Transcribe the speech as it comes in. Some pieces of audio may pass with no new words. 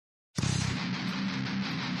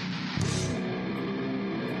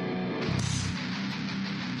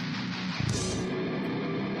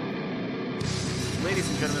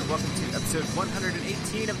gentlemen, welcome to episode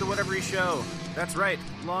 118 of the Whatevery Show. That's right,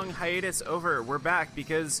 long hiatus over. We're back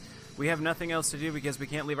because we have nothing else to do because we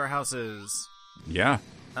can't leave our houses. Yeah.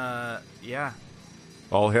 Yeah.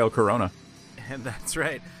 All hail Corona. And that's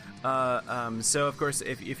right. So, of course,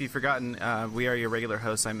 if you've forgotten, we are your regular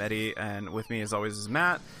hosts. I'm Eddie, and with me, as always, is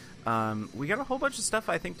Matt. We got a whole bunch of stuff,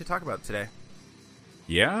 I think, to talk about today.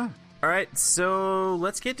 Yeah. All right, so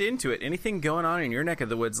let's get into it. Anything going on in your neck of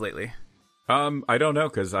the woods lately? I don't know,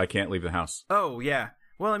 because I can't leave the house. Oh, yeah.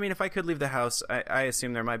 Well, I mean, if I could leave the house, I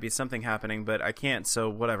assume there might be something happening, but I can't, so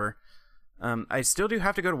whatever. I still do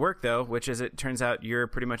have to go to work, though, which, as it turns out, you're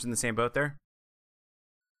pretty much in the same boat there.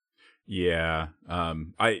 Yeah.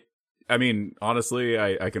 I mean, honestly,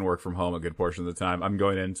 I can work from home a good portion of the time. I'm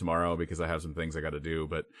going in tomorrow because I have some things I got to do,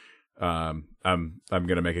 but I'm going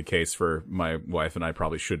to make a case for my wife and I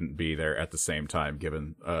probably shouldn't be there at the same time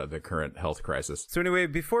given the current health crisis. So anyway,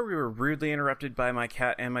 before we were rudely interrupted by my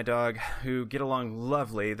cat and my dog, who get along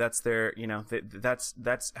lovely. That's their,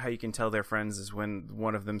 that's how you can tell they're friends, is when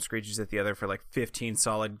one of them screeches at the other for like 15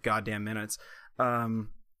 solid goddamn minutes.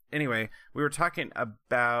 Anyway, we were talking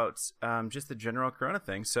about just the general Corona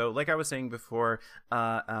thing. So like I was saying before,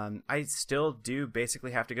 I still do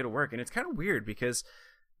basically have to go to work. And it's kind of weird because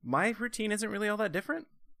my routine isn't really all that different.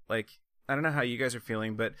 Like, I don't know how you guys are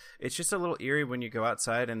feeling, but it's just a little eerie when you go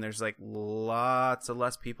outside and there's like lots of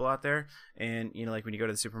less people out there. And, like when you go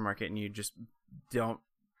to the supermarket and you just don't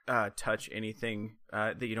touch anything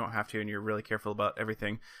that you don't have to, and you're really careful about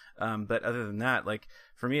everything. But other than that, like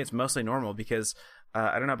for me, it's mostly normal because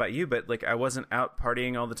I don't know about you, but like I wasn't out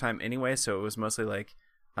partying all the time anyway. So it was mostly like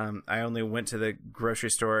I only went to the grocery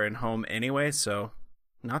store and home anyway. So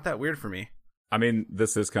not that weird for me. I mean,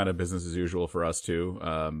 this is kind of business as usual for us too.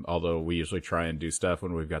 Although we usually try and do stuff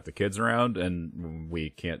when we've got the kids around, and we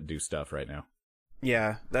can't do stuff right now.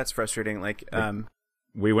 Yeah, that's frustrating. Like,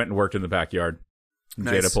 we went and worked in the backyard.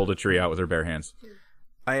 Nice. Jada pulled a tree out with her bare hands.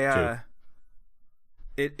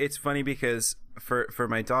 It's funny because for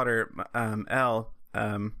my daughter, Elle,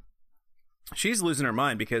 she's losing her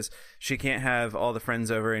mind because she can't have all the friends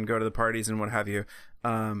over and go to the parties and what have you.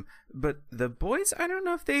 But the boys, I don't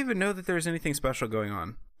know if they even know that there's anything special going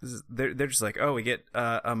on. They're just like, oh, we get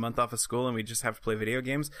a month off of school and we just have to play video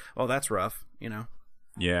games. Oh, that's rough,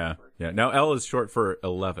 Yeah. Now Elle is short for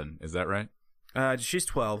 11. Is that right? She's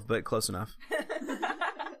 12, but close enough.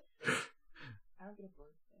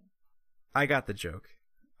 I got the joke.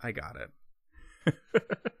 I got it.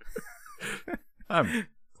 I'm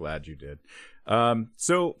glad you did.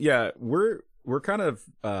 So yeah, we're kind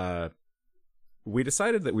of we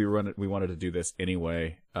decided that we wanted to do this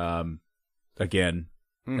anyway. Again,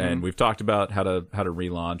 and we've talked about how to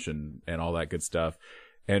relaunch and all that good stuff.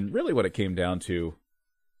 And really, what it came down to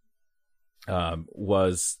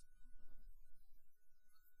was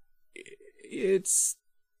it's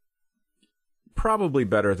probably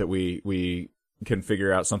better that we can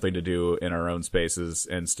figure out something to do in our own spaces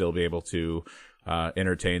and still be able to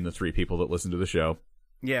entertain the three people that listen to the show.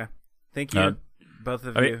 Yeah. Thank you. Both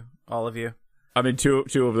of you. All of you. I mean, two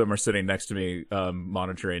of them are sitting next to me,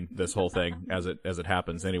 monitoring this whole thing as it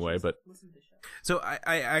happens anyway, but. So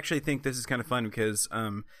I actually think this is kind of fun because,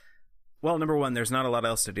 well, number one, there's not a lot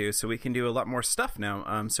else to do, so we can do a lot more stuff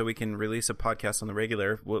now. So we can release a podcast on the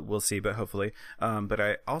regular. We'll see, but hopefully. But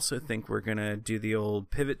I also think we're gonna do the old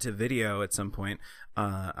pivot to video at some point.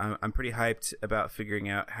 I'm pretty hyped about figuring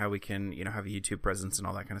out how we can, have a YouTube presence and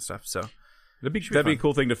all that kind of stuff. So that'd be a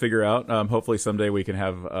cool thing to figure out. Hopefully someday we can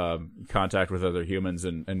have contact with other humans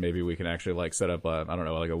and maybe we can actually like set up I don't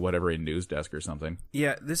know, like a whatever news desk or something.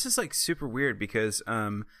 Yeah, this is like super weird because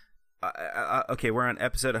okay, we're on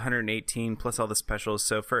episode 118 plus all the specials.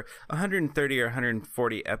 So for 130 or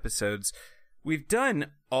 140 episodes, we've done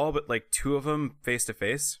all but like 2 of them face to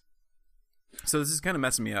face. So this is kind of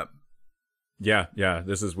messing me up. Yeah,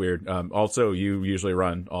 this is weird. Also, you usually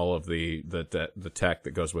run all of the tech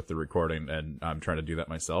that goes with the recording, and I'm trying to do that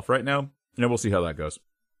myself right now. And we'll see how that goes.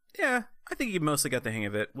 Yeah, I think you mostly got the hang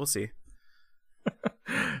of it. We'll see.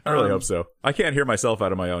 I really hope so. I can't hear myself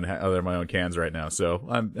out of my own cans right now, so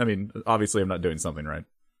obviously I'm not doing something right.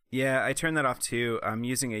 Yeah, I turned that off too. I'm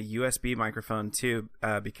using a USB microphone too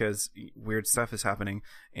because weird stuff is happening,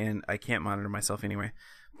 and I can't monitor myself anyway.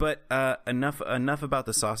 But enough about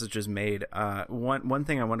the sausages made. One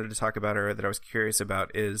thing I wanted to talk about, or that I was curious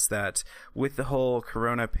about, is that with the whole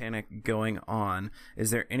Corona panic going on, is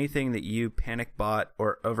there anything that you panic bought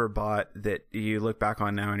or overbought that you look back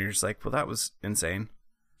on now and you're just like, well, that was insane?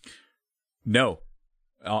 No.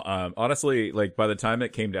 Honestly, like by the time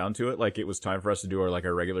it came down to it, like it was time for us to do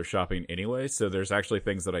our regular shopping anyway. So there's actually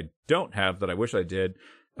things that I don't have that I wish I did.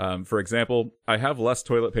 For example, I have less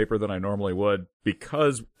toilet paper than I normally would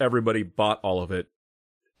because everybody bought all of it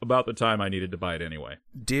about the time I needed to buy it anyway.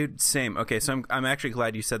 Dude, same. Okay, so I'm actually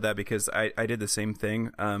glad you said that because I did the same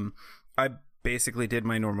thing. I basically did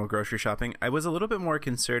my normal grocery shopping. I was a little bit more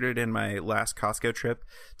concerted in my last Costco trip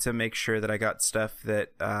to make sure that I got stuff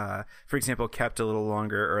that, for example, kept a little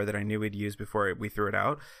longer or that I knew we'd use before we threw it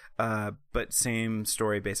out. But same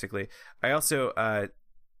story, basically. I also, I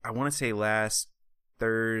want to say last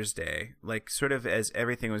Thursday, like sort of as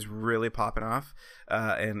everything was really popping off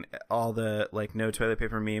and all the like no toilet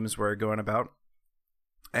paper memes were going about,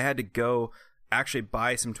 I had to go actually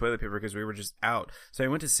buy some toilet paper because we were just out. So I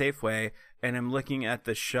went to Safeway and I'm looking at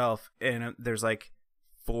the shelf and there's like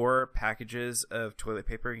 4 packages of toilet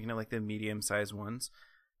paper, you know, like the medium sized ones.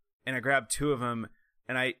 And I grabbed 2 of them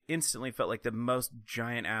and I instantly felt like the most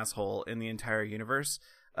giant asshole in the entire universe.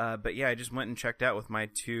 But yeah, I just went and checked out with my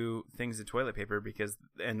 2 things of toilet paper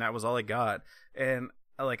and that was all I got. And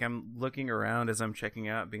like, I'm looking around as I'm checking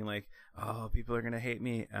out being like, oh, people are going to hate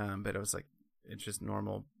me. But I was like, it's just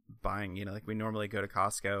normal buying, you know, like we normally go to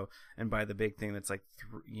Costco and buy the big thing that's like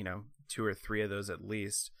 2 or 3 of those at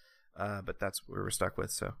least, but that's what we're stuck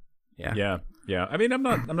with. So yeah. I mean, I'm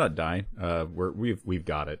not dying. We've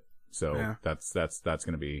got it, so yeah. that's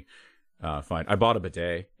gonna be fine. I bought a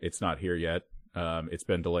bidet. It's not here yet. It's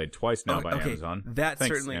been delayed twice now by Amazon. That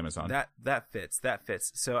Thanks, certainly Amazon. That fits.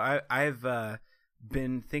 So I've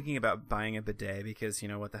been thinking about buying a bidet because, you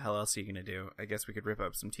know, what the hell else are you gonna do? I guess we could rip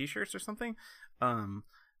up some t-shirts or something.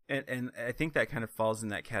 And I think that kind of falls in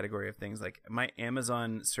that category of things. Like my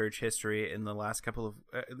Amazon search history in the last couple of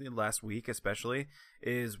last week especially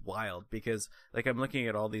is wild because like I'm looking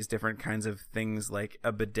at all these different kinds of things like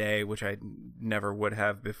a bidet, which I never would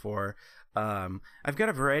have before. I've got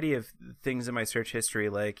a variety of things in my search history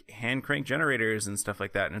like hand crank generators and stuff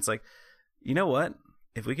like that. And it's like, you know what?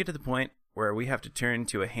 If we get to the point where we have to turn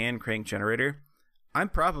to a hand crank generator, I'm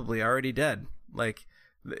probably already dead. Like,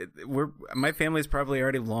 my family's probably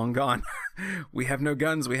already long gone. We have no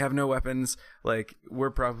guns, we have no weapons. Like,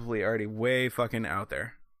 we're probably already way fucking out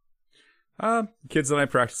there. Kids and I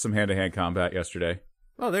practiced some hand-to-hand combat yesterday.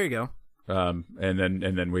 Oh, there you go. And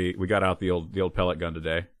then we got out the old pellet gun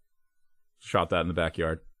today. Shot that in the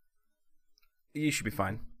backyard. You should be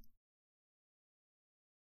fine.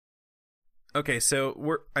 Okay,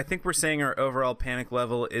 so I think we're saying our overall panic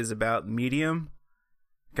level is about medium.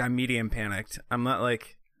 I'm medium panicked. I'm not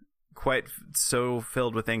like quite so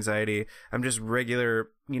filled with anxiety. I'm just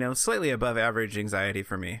regular, you know, slightly above average anxiety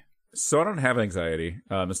for me. So I don't have anxiety.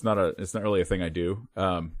 It's not really a thing I do.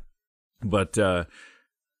 But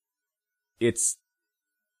it's,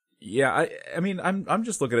 yeah, I mean, I'm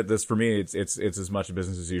just looking at this. For me, it's as much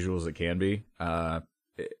business as usual as it can be. I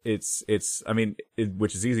mean,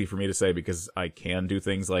 which is easy for me to say because I can do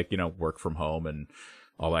things like, you know, work from home and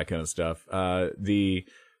all that kind of stuff.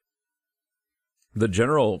 The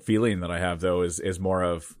general feeling that I have though is more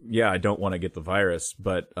of, yeah, I don't want to get the virus,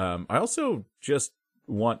 but I also just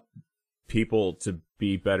want people to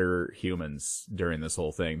be better humans during this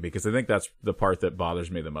whole thing, because I think that's the part that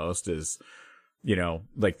bothers me the most is, you know,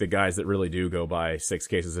 like the guys that really do go buy 6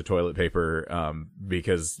 cases of toilet paper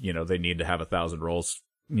because, you know, they need to have 1,000 rolls,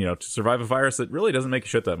 you know, to survive a virus that really doesn't make a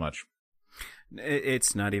shit that much.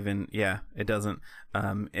 It's not even, yeah, it doesnent.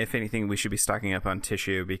 If anything, we should be stocking up on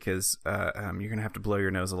tissue because you're going to have to blow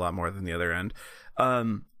your nose a lot more than the other end.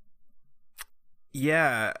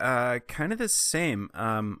 Yeah, kind of the same.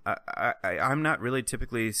 I'm not really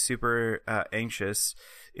typically super anxious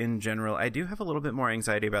in general. I do have a little bit more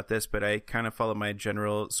anxiety about this, but I kind of follow my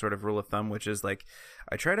general sort of rule of thumb, which is like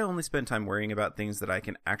I try to only spend time worrying about things that I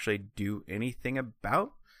can actually do anything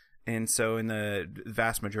about. And so in the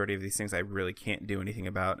vast majority of these things, I really can't do anything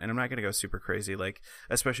about. And I'm not going to go super crazy, like,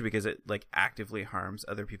 especially because it like actively harms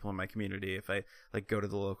other people in my community. If I like go to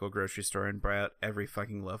the local grocery store and buy out every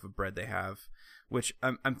fucking loaf of bread they have, which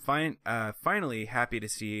I'm finally happy to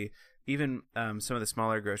see. Even some of the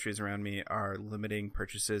smaller groceries around me are limiting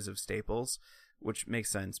purchases of staples, which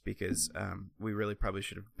makes sense because we really probably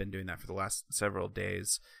should have been doing that for the last several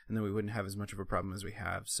days, and then we wouldn't have as much of a problem as we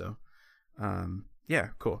have. So, yeah,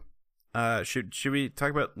 cool. Should we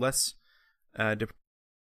talk about less?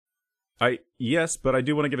 Yes, but I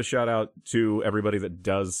do want to give a shout out to everybody that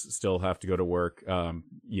does still have to go to work.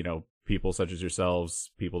 You know, people such as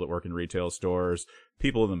yourselves, people that work in retail stores,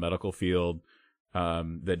 people in the medical field,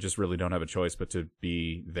 that just really don't have a choice but to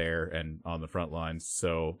be there and on the front lines.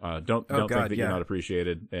 So don't think that you're not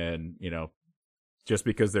appreciated. And, you know, just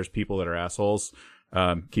because there's people that are assholes,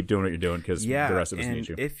 Keep doing what you're doing because the rest of us need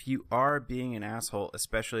you. If you are being an asshole,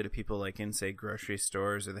 especially to people like in, say, grocery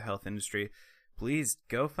stores or the health industry, please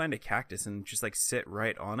go find a cactus and just like sit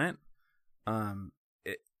right on it,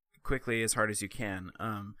 quickly as hard as you can.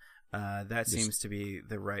 That seems to be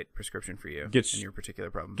the right prescription for you and your particular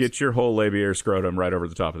problems. Get your whole labia or scrotum right over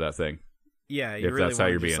the top of that thing. Yeah, you really want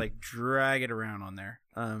to just like drag it around on there.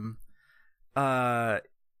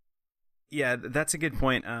 Yeah, that's a good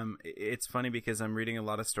point. It's funny because I'm reading a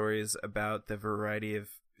lot of stories about the variety of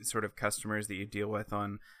sort of customers that you deal with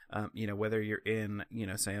on, whether you're in,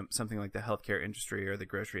 say something like the healthcare industry or the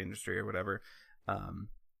grocery industry or whatever.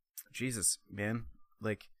 Jesus, man,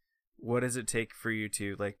 like, what does it take for you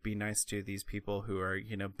to like be nice to these people who are,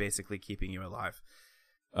 basically keeping you alive?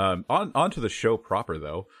 On to the show proper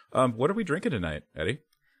though. What are we drinking tonight, Eddie?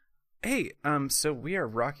 Hey, so we are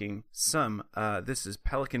rocking some, this is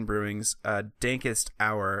Pelican Brewing's, Dankest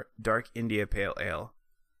Hour Dark India Pale Ale.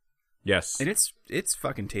 Yes. And it's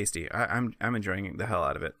fucking tasty. I'm enjoying the hell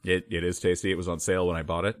out of it. It is tasty. It was on sale when I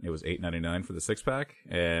bought it. It was $8.99 for the 6-pack,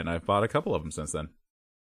 and I've bought a couple of them since then.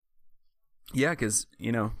 Yeah, because,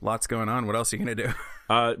 lots going on. What else are you going to do?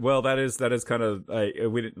 Well, that is kind of,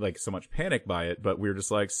 we didn't like so much panic by it, but we were just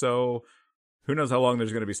like, so who knows how long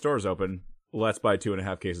there's going to be stores open? Let's buy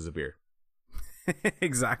 2.5 cases of beer.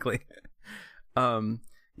 Exactly.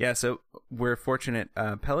 Yeah, so we're fortunate.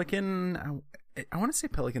 Pelican, I want to say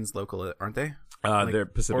Pelican's local, aren't they? They're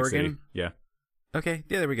Pacific Oregon? City. Yeah. Okay,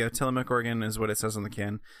 yeah, there we go. Tillamook, Oregon is what it says on the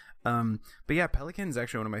can. But yeah, Pelican's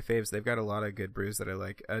actually one of my faves. They've got a lot of good brews that I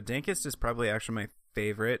like. Dankest is probably actually my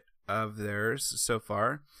favorite of theirs so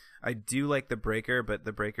far. I do like the Breaker, but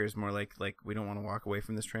the Breaker is more like we don't want to walk away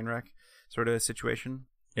from this train wreck sort of situation.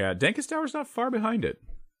 Yeah, Dankest Hour's not far behind it.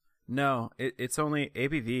 No, it's only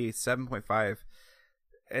ABV 7.5.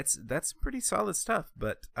 That's pretty solid stuff,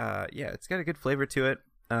 but yeah, it's got a good flavor to it.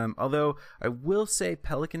 Although I will say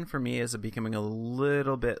Pelican for me is becoming a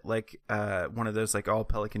little bit like one of those like all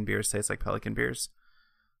Pelican beers taste like Pelican beers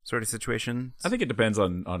sort of situation. I think it depends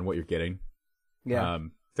on what you're getting. Yeah,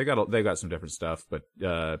 they got some different stuff, but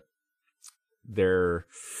I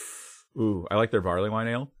like their barley wine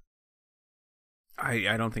ale.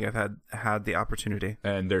 I don't think I've had the opportunity.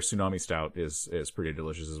 And their Tsunami Stout is pretty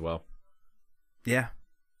delicious as well. Yeah.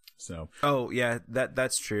 So. Oh yeah,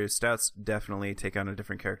 that's true. Stouts definitely take on a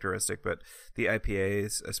different characteristic, but the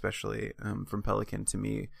IPAs, especially from Pelican, to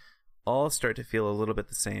me, all start to feel a little bit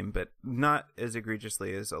the same, but not as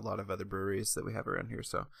egregiously as a lot of other breweries that we have around here.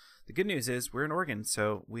 So the good news is we're in Oregon,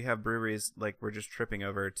 so we have breweries like we're just tripping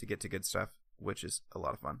over to get to good stuff, which is a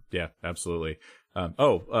lot of fun. Yeah, absolutely.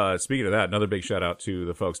 Speaking of that, another big shout out to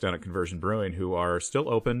the folks down at Conversion Brewing who are still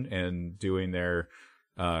open and doing their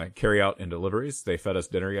carry out and deliveries. They fed us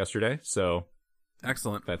dinner yesterday, so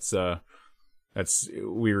excellent. That's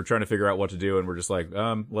we were trying to figure out what to do, and we're just like,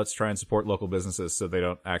 let's try and support local businesses so they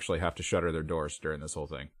don't actually have to shutter their doors during this whole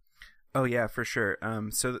thing. Oh yeah, for sure.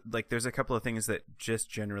 So like there's a couple of things that just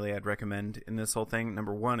generally I'd recommend in this whole thing.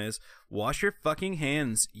 Number one is wash your fucking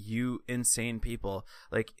hands, you insane people.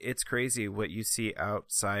 Like it's crazy what you see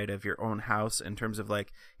outside of your own house in terms of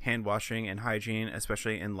like hand washing and hygiene,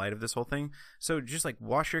 especially in light of this whole thing. So just like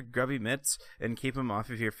wash your grubby mitts and keep them off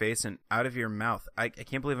of your face and out of your mouth. I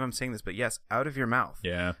can't believe I'm saying this, but yes, out of your mouth.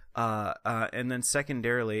 Yeah. And then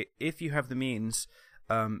secondarily, if you have the means,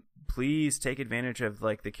 please take advantage of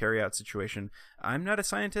like the carry out situation. I'm not a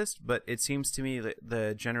scientist, but it seems to me that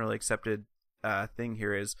the generally accepted thing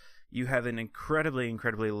here is you have an incredibly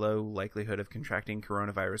low likelihood of contracting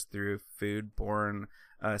coronavirus through food-borne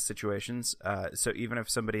situations. So even if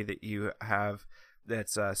somebody that you have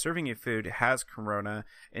that's serving you food has corona,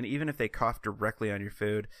 and even if they cough directly on your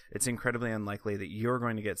food, it's incredibly unlikely that you're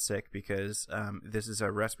going to get sick because this is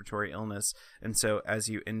a respiratory illness. And so as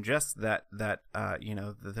you ingest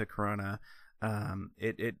the corona,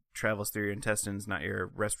 it travels through your intestines, not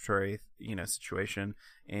your respiratory situation,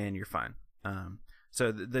 and you're fine.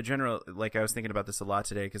 So the general, like I was thinking about this a lot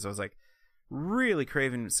today because I was like really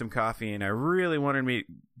craving some coffee and I really wanted me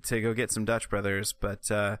to go get some Dutch Brothers, but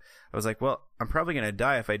I was like, well, I'm probably going to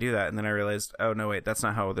die if I do that. And then I realized, oh no, wait, that's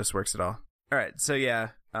not how this works at all. All right. So yeah.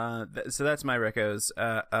 So that's my recos.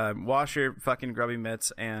 Wash your fucking grubby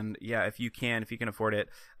mitts. And yeah, if you can afford it,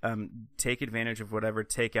 take advantage of whatever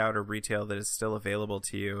takeout or retail that is still available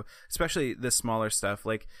to you, especially the smaller stuff.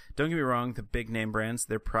 Like, don't get me wrong. The big name brands,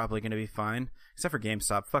 they're probably going to be fine, except for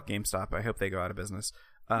GameStop. Fuck GameStop. I hope they go out of business.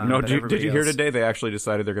 No, did you hear today they actually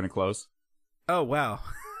decided they're going to close? Oh wow!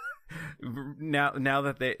 now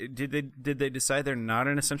that they decide they're not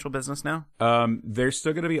an essential business now? They're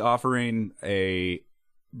still going to be offering a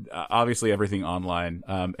obviously everything online.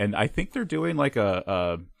 And I think they're doing like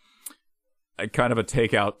a kind of a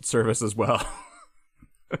takeout service as well.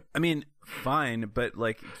 I mean, fine, but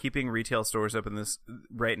like keeping retail stores open this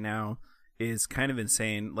right now is kind of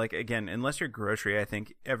insane. Like, again, unless you're grocery, I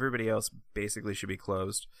think everybody else basically should be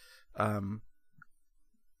closed.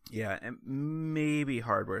 Yeah, and maybe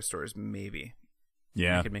hardware stores, maybe.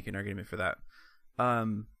 Yeah, I could make an argument for that.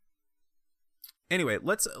 Anyway,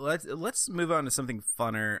 let's move on to something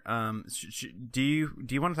funner. Do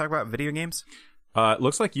you want to talk about video games? It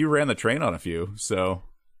looks like you ran the train on a few, so.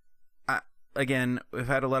 Again, we've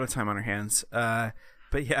had a lot of time on our hands.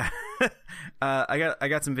 But yeah, I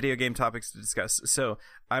got some video game topics to discuss. So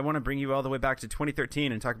I want to bring you all the way back to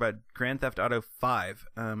 2013 and talk about Grand Theft Auto 5.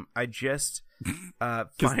 I just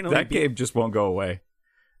finally that game just won't go away.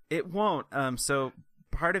 It won't. So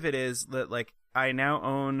part of it is that like I now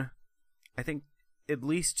own, I think at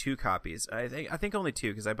least 2 copies. I think only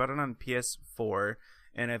 2 because I bought it on PS4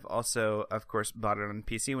 and I've also, of course, bought it on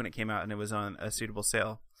PC when it came out and it was on a suitable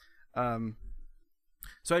sale.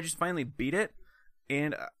 So I just finally beat it.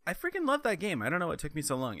 And I freaking love that game. I don't know what took me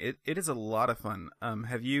so long. It is a lot of fun.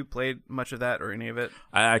 Have you played much of that or any of it?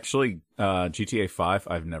 I actually, GTA 5,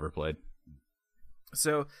 I've never played.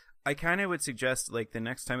 So I kind of would suggest, like, the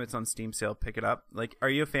next time it's on Steam sale, pick it up. Like, are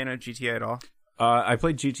you a fan of GTA at all? I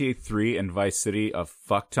played GTA 3 and Vice City a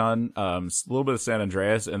fuck ton. A little bit of San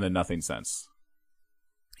Andreas, and then nothing since.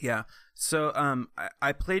 Yeah. So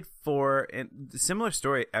I played 4, and similar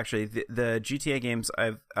story, actually. The GTA games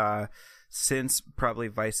I've... since probably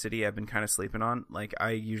Vice City, I've been kind of sleeping on. Like,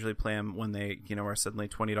 I usually play them when they, are suddenly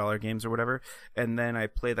 $20 games or whatever. And then I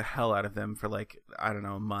play the hell out of them for, like, I don't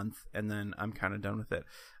know, a month. And then I'm kind of done with it.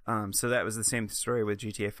 So that was the same story with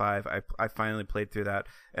GTA 5. I finally played through that.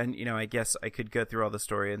 And, I guess I could go through all the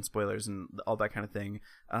story and spoilers and all that kind of thing.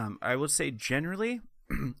 I would say generally,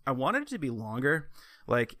 I wanted it to be longer.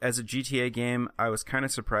 Like, as a GTA game, I was kind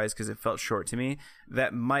of surprised because it felt short to me.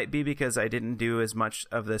 That might be because I didn't do as much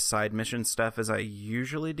of the side mission stuff as I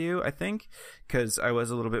usually do, I think, because I was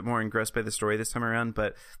a little bit more engrossed by the story this time around.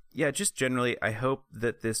 But yeah, just generally, I hope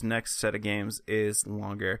that this next set of games is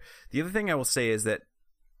longer. The other thing I will say is that,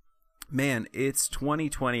 man, it's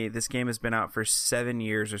 2020. This game has been out for 7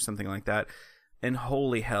 years or something like that. And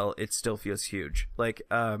holy hell, it still feels huge. Like,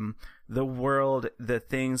 the world, the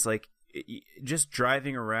things like, just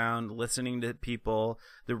driving around, listening to people,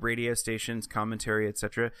 the radio stations, commentary,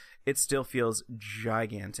 etc., it still feels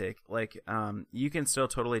gigantic. Like, you can still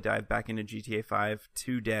totally dive back into GTA 5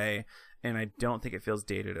 today, and I don't think it feels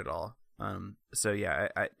dated at all. So yeah,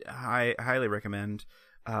 I highly recommend,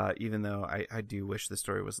 even though I do wish the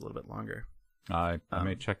story was a little bit longer. I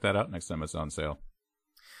may check that out next time it's on sale.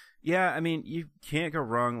 Yeah, I mean, you can't go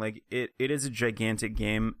wrong. Like, it is a gigantic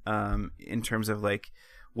game, in terms of, like,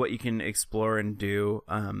 what you can explore and do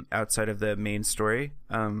outside of the main story.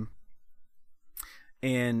 And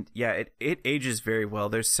yeah, it ages very well.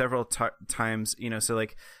 There's several times, so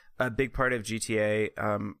like a big part of GTA,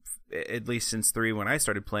 at least since 3 when I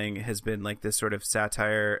started playing, has been like this sort of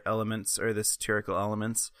satire elements or the satirical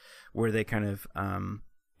elements where they kind of,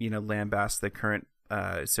 lambast the current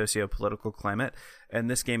socio-political climate. And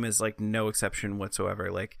this game is like no exception whatsoever.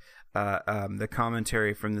 Like, the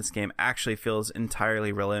commentary from this game actually feels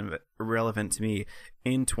entirely relevant to me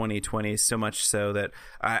in 2020, so much so that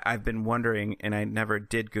I've been wondering, and I never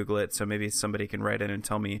did Google it, so maybe somebody can write in and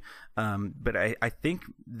tell me, but I think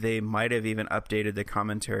they might have even updated the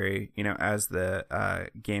commentary, as the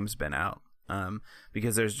game's been out,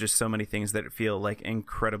 because there's just so many things that feel like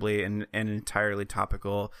incredibly and entirely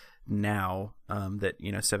topical now, that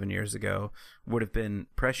 7 years ago would have been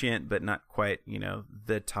prescient but not quite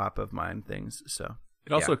the top of mind things. So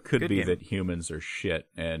it also could be game. that humans are shit,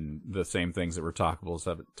 and the same things that were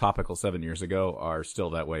topical 7 years ago are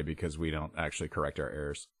still that way because we don't actually correct our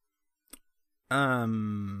errors.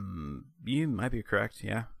 You might be correct.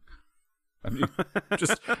 Yeah. I mean,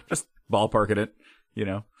 just ballparking it.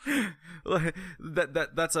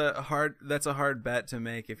 That's a hard bet to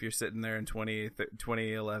make if you're sitting there in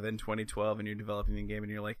 2011, 2012 and you're developing the game and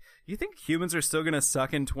you're like, you think humans are still gonna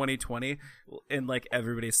suck in 2020? And like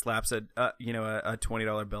everybody slaps a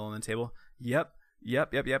 $20 bill on the table. Yep. Yeah.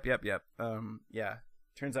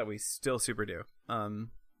 Turns out we still super do.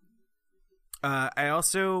 I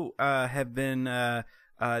also have been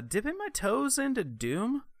dipping my toes into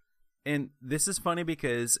Doom. And this is funny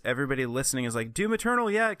because everybody listening is like, Doom Eternal,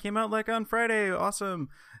 yeah, it came out like on Friday, awesome.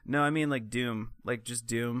 No, I mean like Doom, like just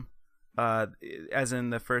Doom, as in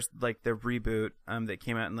the first, like the reboot that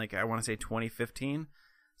came out in like, I want to say 2015.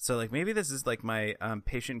 So like maybe this is like my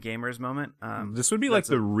patient gamers moment. This would be like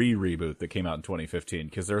the reboot that came out in 2015,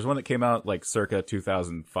 because there was one that came out like circa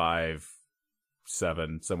 2005,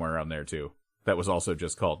 7, somewhere around there too. That was also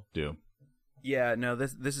just called Doom. Yeah, no,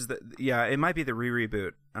 this is it might be the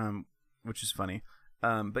reboot, which is funny.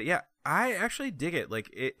 But yeah, I actually dig it. Like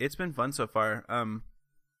it's been fun so far.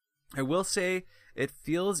 I will say it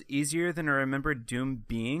feels easier than I remember Doom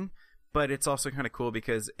being. But it's also kind of cool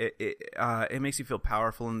because it makes you feel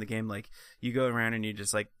powerful in the game. Like you go around and you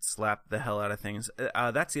just like slap the hell out of things.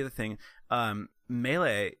 That's the other thing.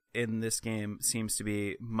 Melee in this game seems to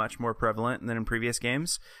be much more prevalent than in previous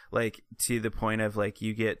games. Like to the point of like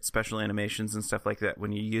you get special animations and stuff like that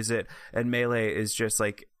when you use it. And Melee is just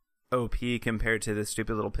like OP compared to the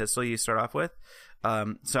stupid little pistol you start off with.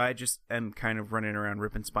 So I just am kind of running around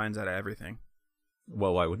ripping spines out of everything.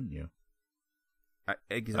 Well, why wouldn't you?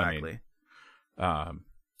 Exactly. I mean,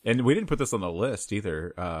 and we didn't put this on the list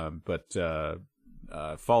either, but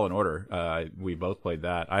Fallen Order, we both played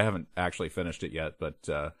that. I haven't actually finished it yet, but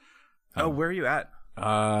where are you at?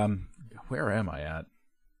 Where am I at?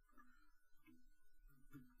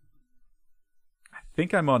 I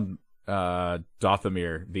think I'm on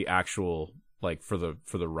Dothamir, the actual like for the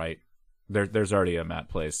right. There's already a Matt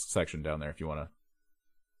Plays section down there if you want to.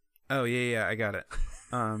 Oh yeah, I got it.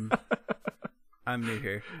 I'm new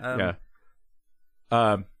here. Yeah.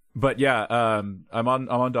 But yeah, I'm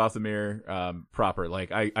on Dothamir proper.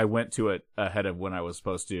 Like I went to it ahead of when I was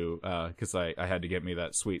supposed to, because I had to get me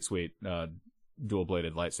that sweet dual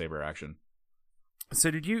bladed lightsaber action. So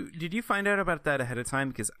did you find out about that ahead of time?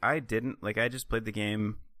 Because I didn't. Like I just played the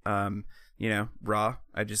game, raw.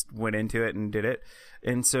 I just went into it and did it.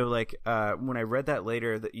 And so like when I read that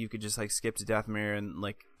later that you could just like skip to Dathomir and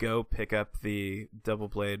like go pick up the double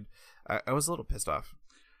blade, I was a little pissed off.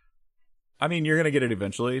 I mean, you're gonna get it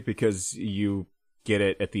eventually because you get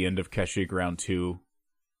it at the end of Kashyyyk round 2,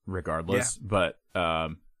 regardless. Yeah. But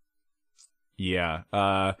I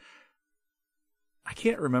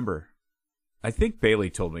can't remember. I think Bailey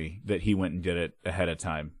told me that he went and did it ahead of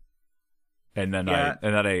time. And then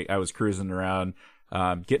I was cruising around,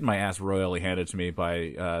 getting my ass royally handed to me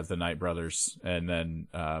by the Knight brothers, and then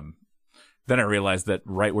I realized that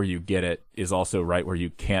right where you get it is also right where you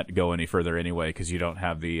can't go any further anyway because you don't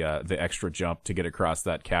have the extra jump to get across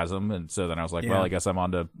that chasm. And so then I was like, well, I guess I'm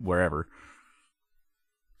on to wherever.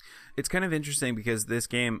 It's kind of interesting because this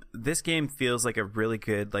game feels like a really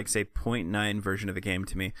good, like say 0.9 version of a game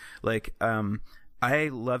to me. Like I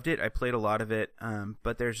loved it. I played a lot of it,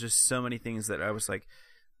 but there's just so many things that I was like,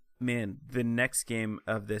 man, the next game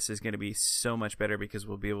of this is going to be so much better because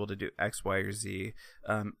we'll be able to do X, Y, or Z.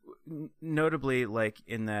 Notably, like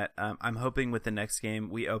in that, I'm hoping with the next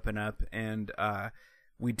game we open up and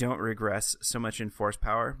we don't regress so much in force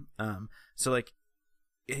power. So like,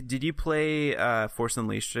 did you play Force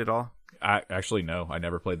Unleashed at all? Actually, no. I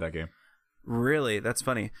never played that game. Really? That's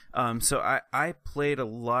funny. So I played a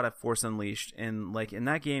lot of Force Unleashed, and like in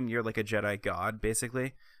that game, you're like a Jedi god,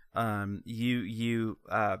 basically. You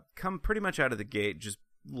come pretty much out of the gate just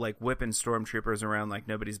like whipping stormtroopers around like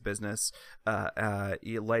nobody's business.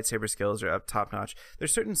 Lightsaber skills are up top notch.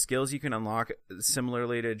 There's certain skills you can unlock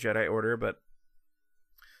similarly to Jedi Order, but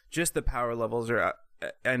just the power levels are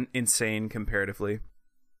insane comparatively.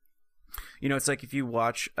 You know, it's like if you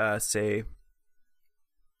watch say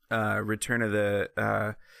Revenge of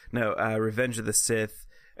the Sith,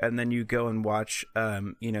 and then you go and watch,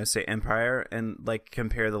 say Empire, and like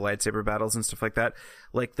compare the lightsaber battles and stuff like that.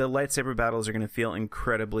 Like the lightsaber battles are going to feel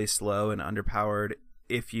incredibly slow and underpowered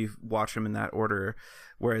if you watch them in that order.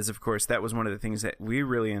 Whereas, of course, that was one of the things that we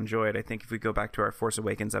really enjoyed. I think if we go back to our Force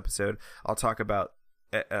Awakens episode, I'll talk about.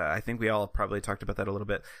 I think we all probably talked about that a little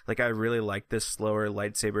bit. Like I really like this slower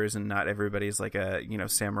lightsabers, and not everybody's like a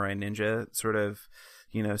samurai ninja sort of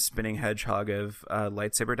spinning hedgehog of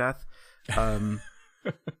lightsaber death.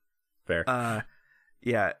 Fair.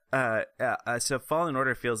 So Fallen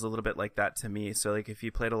Order feels a little bit like that to me. So like if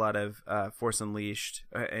you played a lot of Force Unleashed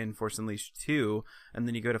and Force Unleashed 2, and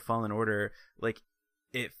then you go to Fallen Order, like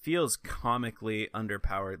it feels comically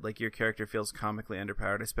underpowered. Like your character feels comically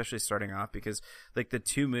underpowered, especially starting off, because like the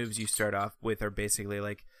two moves you start off with are basically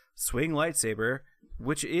like swing lightsaber,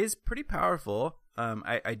 which is pretty powerful.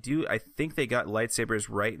 I think they got lightsabers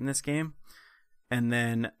right in this game. And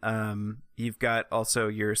then you've got also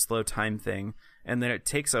your slow time thing. And then it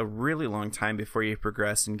takes a really long time before you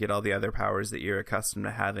progress and get all the other powers that you're accustomed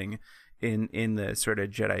to having in the sort of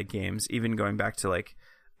Jedi games, even going back to like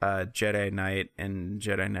Jedi Knight and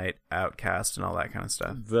Jedi Knight Outcast and all that kind of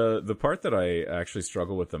stuff. The part that I actually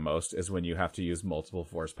struggle with the most is when you have to use multiple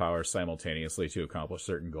force powers simultaneously to accomplish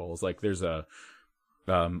certain goals. Like there's a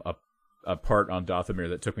a part on Dothamir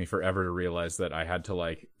that took me forever to realize that I had to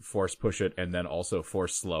like force push it and then also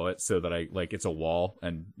force slow it so that I like it's a wall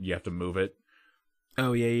and you have to move it.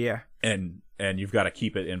 Oh yeah. And you've got to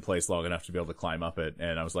keep it in place long enough to be able to climb up it.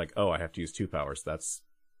 And I was like, oh, I have to use 2 powers. That's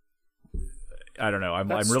I don't know. I'm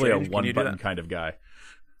really strange. a one button kind of guy.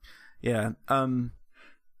 Yeah.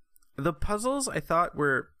 The puzzles I thought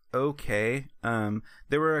were okay.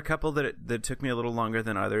 There were a couple that took me a little longer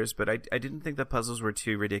than others, but I didn't think the puzzles were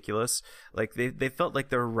too ridiculous. Like they felt like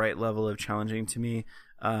the right level of challenging to me.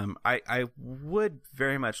 I would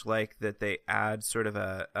very much like that they add sort of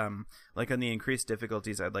a like on the increased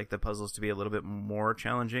difficulties, I'd like the puzzles to be a little bit more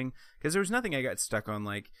challenging, because there was nothing I got stuck on.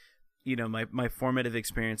 Like, you know, my formative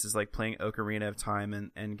experiences like playing Ocarina of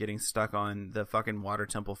Time and getting stuck on the fucking water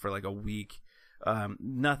temple for like a week.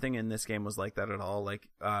 Nothing in this game was like that at all. Like,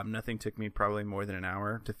 nothing took me probably more than an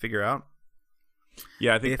hour to figure out.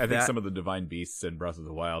 Yeah, I think some of the divine beasts in Breath of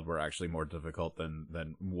the Wild were actually more difficult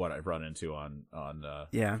than what I've run into on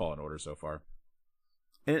Fallen Order so far.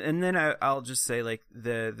 And then I'll just say, like,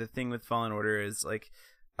 the thing with Fallen Order is like,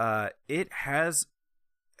 it has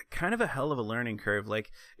kind of a hell of a learning curve.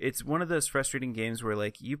 Like, it's one of those frustrating games where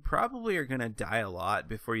like you probably are gonna die a lot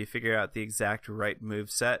before you figure out the exact right move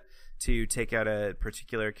set to take out a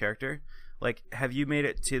particular character. Like, have you made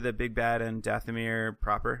it to the big bad and Dathomir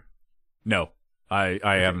proper? No, I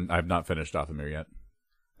haven't. I've not finished Dathomir yet.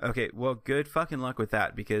 Okay, well, good fucking luck with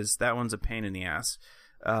that, because that one's a pain in the ass.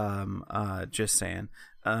 Just saying.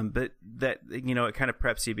 But that, you know, it kind of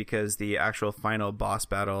preps you because the actual final boss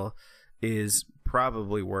battle is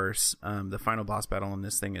probably worse. The final boss battle in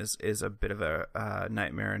this thing is a bit of a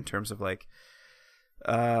nightmare in terms of like,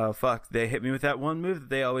 fuck, they hit me with that one move that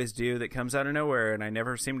they always do that comes out of nowhere and I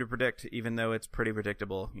never seem to predict, even though it's pretty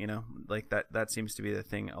predictable, you know? Like that seems to be the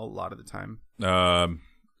thing a lot of the time.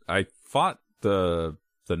 I fought the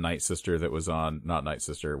Night Sister that was on, not Night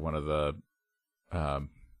Sister, one of the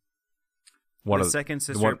second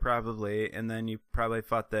sister probably, and then you probably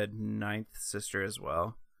fought the ninth sister as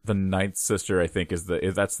well. The ninth sister, I think,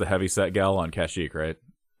 that's the heavyset gal on Kashyyyk, right?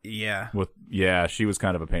 Yeah. She was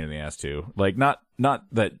kind of a pain in the ass too. Like, not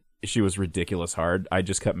that she was ridiculous hard. I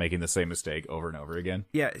just kept making the same mistake over and over again.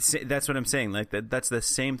 Yeah, that's what I'm saying. Like that's the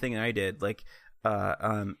same thing I did. Like,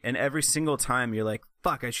 and every single time you're like,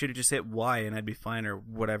 "Fuck, I should have just hit Y and I'd be fine," or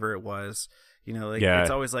whatever it was. You know, like it's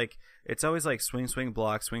always like swing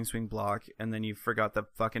block, swing block, and then you forgot the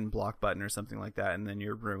fucking block button or something like that, and then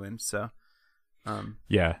you're ruined. So.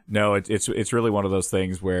 Yeah, no, it's really one of those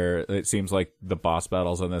things where it seems like the boss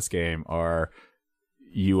battles in this game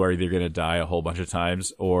you are either going to die a whole bunch of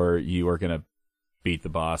times or you are going to beat the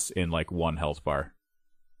boss in like 1 health bar.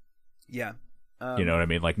 Yeah. You know what I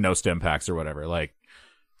mean? Like no stim packs or whatever. Like,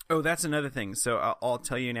 oh, that's another thing. So I'll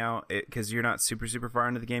tell you now, because you're not super far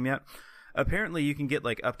into the game yet. Apparently you can get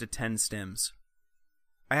like up to 10 stims.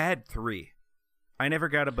 I had 3. I never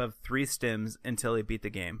got above 3 stims until I beat the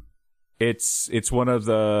game. It's one of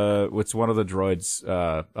the droids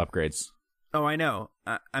upgrades. Oh, I know.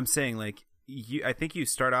 I'm saying like I think you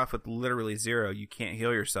start off with literally 0. You can't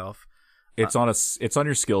heal yourself. It's on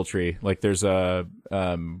your skill tree. Like there's a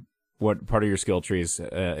what part of your skill trees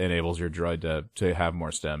enables your droid to have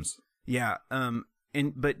more stems. Yeah.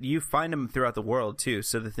 But you find them throughout the world too.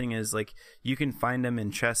 So the thing is, like, you can find them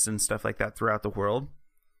in chests and stuff like that throughout the world.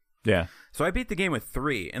 Yeah. So I beat the game with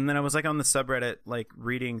 3, and then I was like on the subreddit, like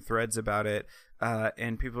reading threads about it,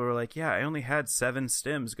 and people were like, "Yeah, I only had 7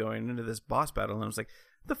 stims going into this boss battle," and I was like,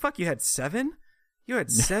 "The fuck, you had 7? You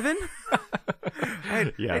had 7?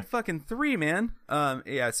 I had fucking 3, man."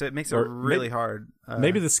 Yeah, so it makes it really hard.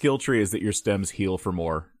 Maybe the skill tree is that your stems heal for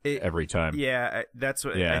more every time. Yeah, that's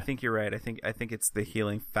what I think. You're right. I think it's the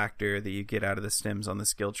healing factor that you get out of the stems on the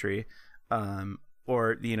skill tree,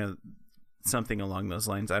 or you know, something along those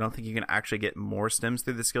lines. I don't think you can actually get more stems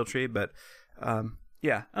through the skill tree, but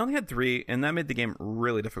yeah, I only had 3, and that made the game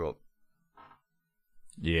really difficult.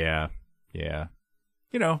 Yeah.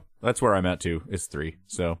 You know, that's where I'm at too. It's 3,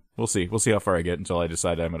 so we'll see. We'll see how far I get until I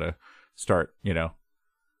decide I'm gonna start, you know,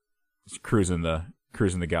 cruising the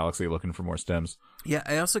galaxy looking for more stems. Yeah,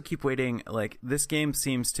 I also keep waiting. Like, this game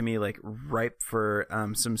seems to me like ripe for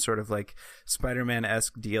some sort of like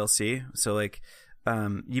Spider-Man-esque DLC. So like,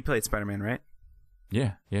 you played Spider-Man, right?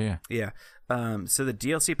 Yeah. So the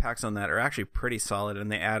DLC packs on that are actually pretty solid,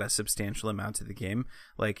 and they add a substantial amount to the game.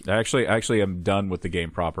 Like, actually, I'm done with the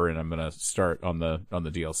game proper, and I'm gonna start on the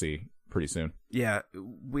DLC pretty soon. Yeah,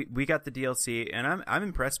 we got the DLC, and I'm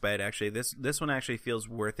impressed by it actually. This one actually feels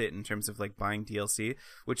worth it in terms of like buying DLC,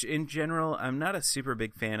 which in general I'm not a super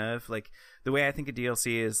big fan of. Like the way I think of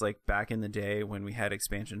DLC is like back in the day when we had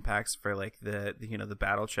expansion packs for like the the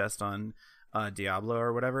battle chest on Diablo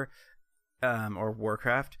or whatever, or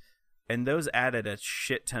Warcraft, and those added a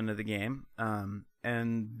shit ton to the game.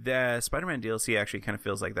 And the Spider-Man DLC actually kind of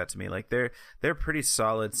feels like that to me. Like they're pretty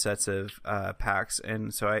solid sets of packs,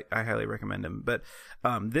 and so I highly recommend them. But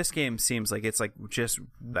this game seems like it's like just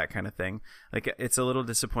that kind of thing. Like it's a little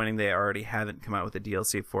disappointing they already haven't come out with a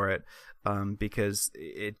DLC for it, because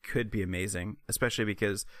it could be amazing, especially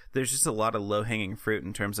because there's just a lot of low-hanging fruit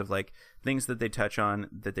in terms of like things that they touch on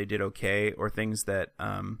that they did okay, or things that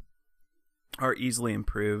are easily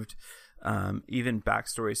improved. Even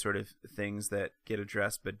backstory sort of things that get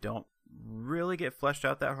addressed but don't really get fleshed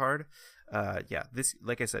out that hard. This,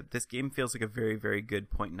 like I said, this game feels like a very, very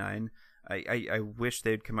good 0.9. I wish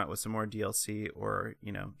they'd come out with some more DLC, or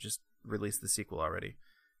just release the sequel already.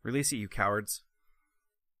 Release it, you cowards.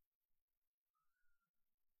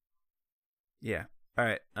 Yeah. All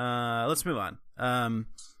right. Let's move on.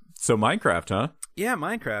 So Minecraft, huh? Yeah,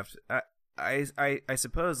 Minecraft. I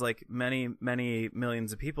suppose, like many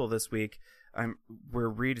millions of people this week, we're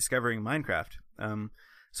rediscovering Minecraft.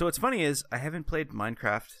 So what's funny is I haven't played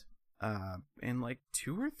Minecraft in like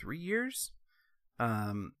 2 or 3 years.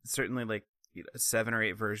 Certainly like 7 or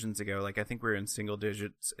 8 versions ago. Like I think we were in single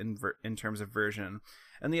digits in terms of version.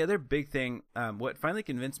 And the other big thing, what finally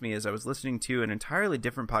convinced me, is I was listening to an entirely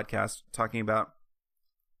different podcast talking about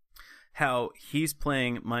how he's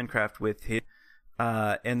playing Minecraft with his.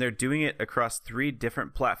 And they're doing it across 3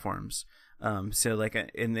 different platforms. So like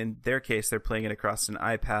in their case, they're playing it across an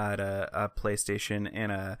iPad, a PlayStation,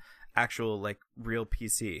 and a actual like real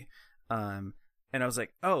PC. And I was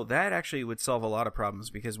like, oh, that actually would solve a lot of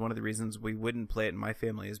problems, because one of the reasons we wouldn't play it in my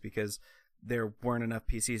family is because there weren't enough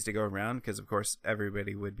PCs to go around, because of course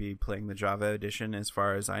everybody would be playing the Java edition as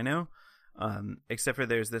far as I know. Except for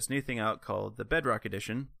there's this new thing out called the Bedrock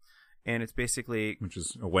edition. And it's basically... which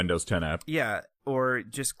is a Windows 10 app. Yeah, or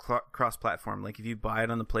just cross-platform. Like if you buy it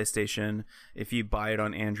on the PlayStation, if you buy it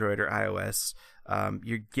on Android or iOS,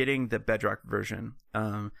 you're getting the Bedrock version.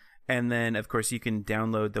 And then, of course, you can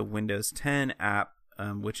download the Windows 10 app,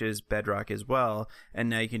 which is Bedrock as well. And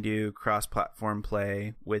now you can do cross-platform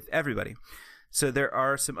play with everybody. So there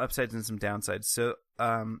are some upsides and some downsides. So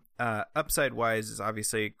upside-wise is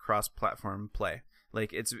obviously cross-platform play.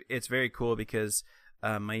 Like it's very cool because...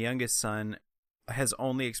 my youngest son has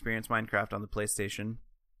only experienced Minecraft on the PlayStation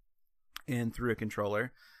and through a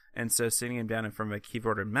controller. And so sitting him down in front of a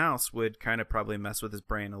keyboard and mouse would kind of probably mess with his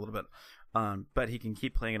brain a little bit. But he can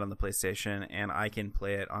keep playing it on the PlayStation, and I can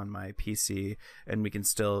play it on my PC, and we can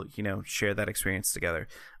still, share that experience together.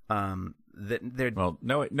 Well,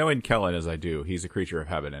 knowing Kellen as I do, he's a creature of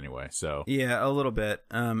habit anyway. So yeah, a little bit.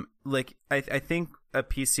 Like I think a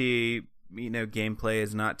PC... gameplay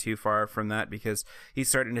is not too far from that, because he's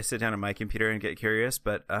starting to sit down at my computer and get curious,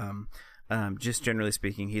 but just generally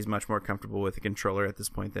speaking, he's much more comfortable with a controller at this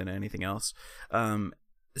point than anything else.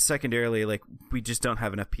 Secondarily, like we just don't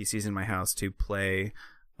have enough PCs in my house to play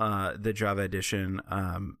the Java edition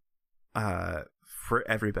for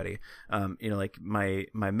everybody. Like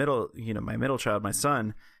my middle child, my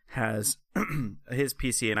son, has his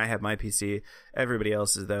PC and I have my PC. Everybody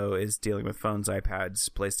else, though, is dealing with phones, iPads,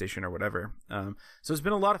 PlayStation, or whatever. So it's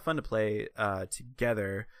been a lot of fun to play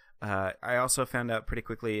together. I also found out pretty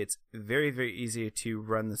quickly it's very, very easy to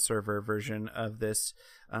run the server version of this.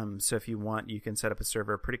 So if you want, you can set up a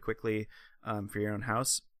server pretty quickly for your own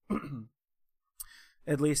house.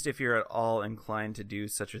 At least if you're at all inclined to do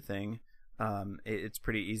such a thing. It's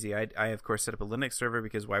pretty easy. I of course set up a Linux server,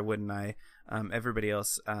 because why wouldn't I? Everybody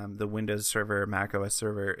else, the Windows server, Mac OS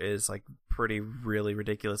server is like really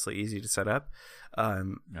ridiculously easy to set up. I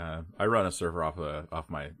run a server off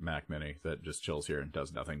my Mac Mini that just chills here and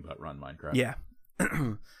does nothing but run Minecraft. Yeah.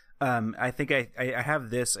 I think I have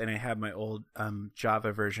this, and I have my old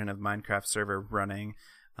Java version of Minecraft server running.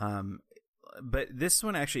 But this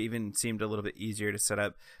one actually even seemed a little bit easier to set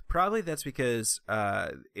up. Probably that's because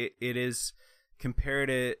it is compared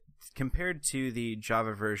to the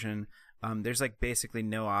Java version. There's like basically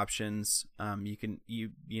no options. You can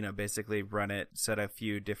basically run it, set a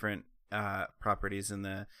few different properties in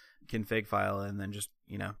the config file, and then just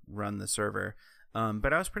run the server.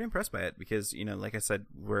 But I was pretty impressed by it, because like I said,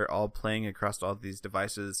 we're all playing across all these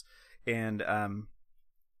devices, and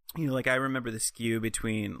like I remember the skew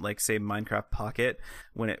between like say Minecraft Pocket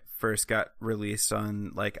when it first got released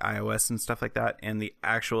on like iOS and stuff like that, and the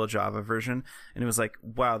actual Java version, and it was like,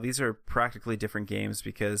 wow, these are practically different games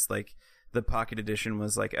because like the Pocket Edition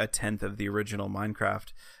was like a tenth of the original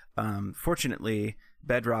Minecraft. Fortunately,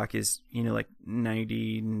 Bedrock is like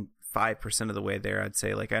 95% of the way there. I'd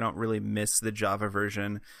say like I don't really miss the Java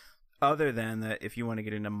version. Other than that, if you want to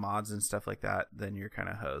get into mods and stuff like that, then you're kind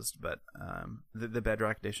of hosed. But the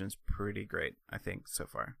Bedrock edition is pretty great, I think, so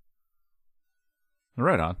far.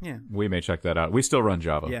 Right on. Yeah, we may check that out. We still run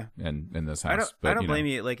Java. Yeah. in this house. I don't blame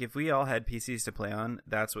you. Like if we all had PCs to play on,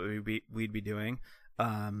 that's what we'd be doing.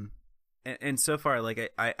 And so far,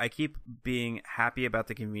 like I keep being happy about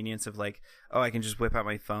the convenience of like, oh, I can just whip out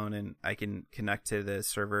my phone and I can connect to the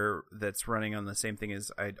server that's running on the same thing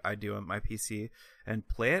as I do on my PC and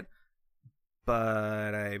play it.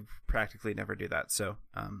 But I practically never do that. So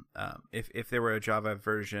if there were a Java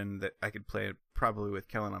version that I could play it probably with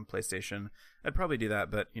Kellen on PlayStation, I'd probably do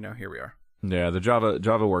that. But here we are. Yeah, the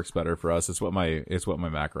Java works better for us. It's what my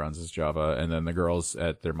Mac runs is Java, and then the girls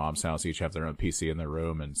at their mom's house each have their own PC in their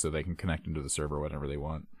room, and so they can connect into the server whenever they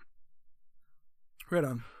want. Right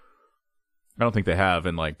on. I don't think they have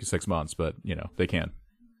in like 6 months, but they can.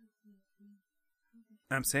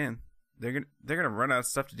 I'm saying they're gonna run out of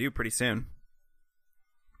stuff to do pretty soon.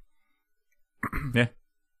 Yeah,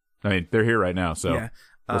 I mean they're here right now, so yeah.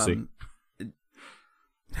 We'll see.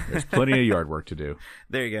 There's plenty of yard work to do.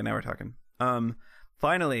 There you go. Now we're talking.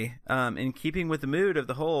 Finally, in keeping with the mood of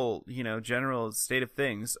the whole, general state of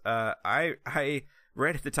things, I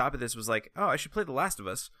right at the top of this was like, oh, I should play The Last of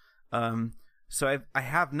Us. So I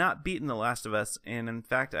have not beaten The Last of Us, and in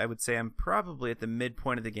fact, I would say I'm probably at the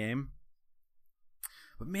midpoint of the game.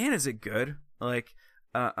 But man, is it good! Like,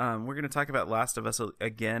 we're going to talk about Last of Us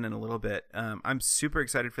again in a little bit. I'm super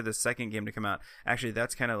excited for the second game to come out. Actually,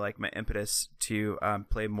 that's kind of like my impetus to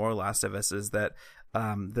play more Last of Us is that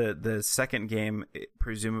the second game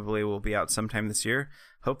presumably will be out sometime this year.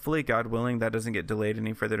 Hopefully, God willing, that doesn't get delayed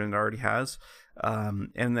any further than it already has.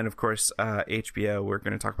 And then, of course, HBO, we're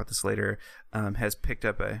going to talk about this later, has picked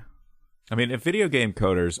up I mean, if video game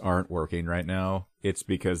coders aren't working right now, it's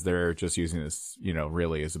because they're just using this,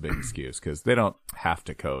 really as a big excuse because they don't have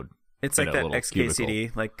to code. It's like that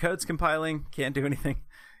XKCD, like code's compiling, can't do anything,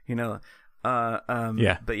 Yeah.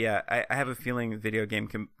 But yeah, I have a feeling video game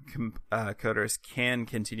coders can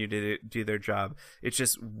continue to do their job. It's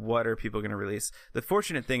just what are people going to release? The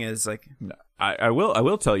fortunate thing is like I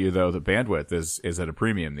will tell you though that bandwidth is at a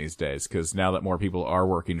premium these days because now that more people are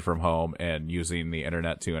working from home and using the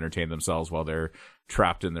internet to entertain themselves while they're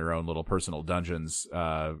trapped in their own little personal dungeons,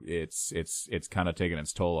 it's kind of taking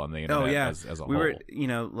its toll on the internet as a whole. We were,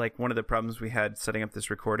 like one of the problems we had setting up this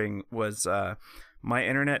recording was my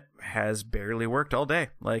internet has barely worked all day.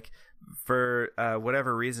 Like for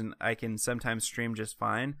whatever reason, I can sometimes stream just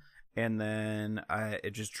fine, and then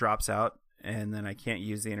it just drops out, and then I can't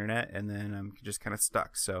use the internet, and then I'm just kind of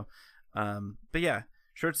stuck. So, but yeah,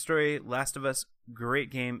 short story, Last of Us,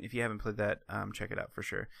 great game. If you haven't played that, check it out for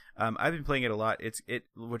sure. I've been playing it a lot.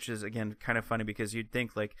 Which is again kind of funny because you'd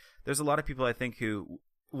think like there's a lot of people I think who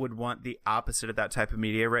would want the opposite of that type of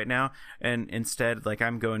media right now, and instead like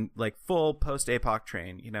I'm going like full post-apoc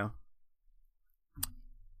train,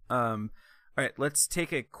 all right, let's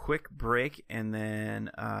take a quick break and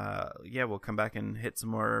then we'll come back and hit some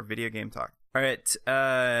more video game talk. All right,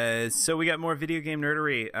 so we got more video game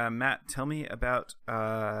nerdery. Matt, tell me about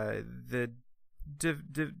the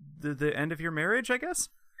end of your marriage, I guess.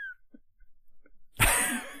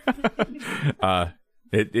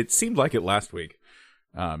 It seemed like it last week.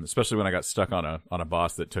 Especially when I got stuck on a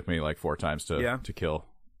boss that took me like 4 times to kill.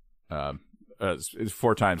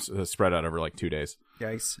 4 times spread out over like 2 days.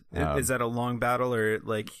 Yikes! Is that a long battle or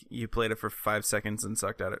like you played it for 5 seconds and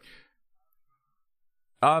sucked at it?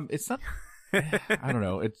 It's not. I don't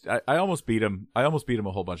know. I almost beat him. I almost beat him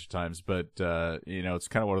a whole bunch of times, but it's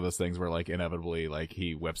kind of one of those things where like inevitably like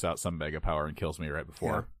he whips out some mega power and kills me right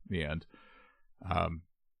before the end.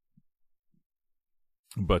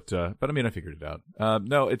 But I mean, I figured it out.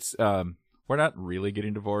 No, it's we're not really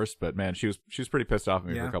getting divorced, but man, she was pretty pissed off at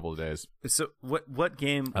me for a couple of days. So what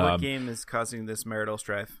game is causing this marital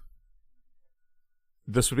strife?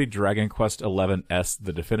 This would be Dragon Quest XI S,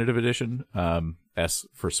 the definitive edition, S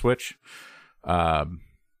for Switch,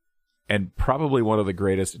 and probably one of the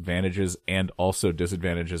greatest advantages and also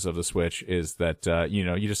disadvantages of the Switch is that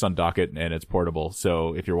you just undock it and it's portable.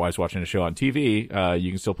 So if your wife's watching a show on TV,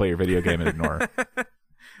 you can still play your video game and ignore her.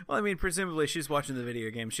 Well, I mean, presumably she's watching the video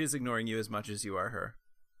game. She's ignoring you as much as you are her.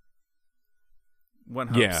 One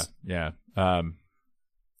hopes. Yeah.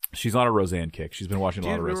 She's on a Roseanne kick. She's been watching a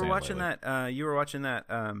lot of Roseanne. We were watching lately. that. You were watching that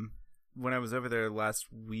when I was over there last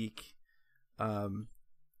week. I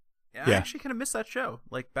actually kind of missed that show.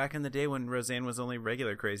 Like back in the day when Roseanne was only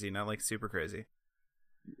regular crazy, not like super crazy.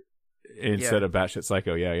 Instead of batshit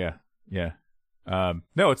psycho. Yeah.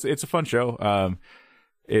 No, it's a fun show.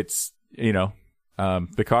 It's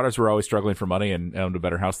the Cotters were always struggling for money and owned a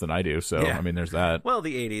better house than I do. So I mean, there's that. Well,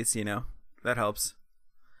 the 80s, that helps.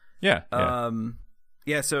 Yeah.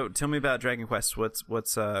 So tell me about Dragon Quest. What's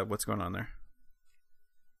going on there?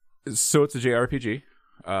 So it's a JRPG,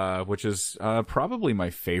 which is probably my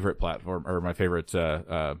favorite platform or my favorite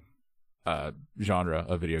genre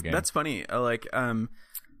of video game. That's funny.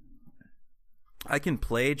 I can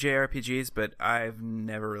play JRPGs, but I've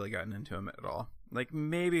never really gotten into them at all. Like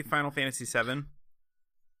maybe Final Fantasy VII,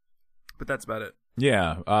 but that's about it.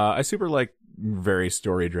 Yeah, I super like very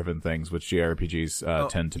story-driven things, which JRPGs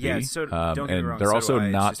tend to be. Yeah, so don't get me wrong. They're also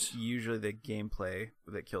not it's just usually the gameplay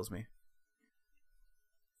that kills me.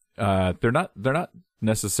 They're not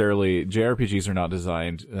necessarily JRPGs are not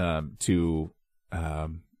designed to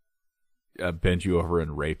bend you over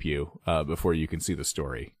and rape you before you can see the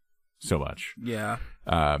story so much. Yeah.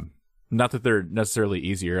 Not that they're necessarily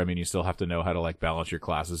easier. I mean, you still have to know how to like balance your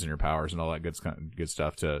classes and your powers and all that good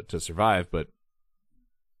stuff to survive. But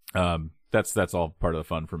that's all part of the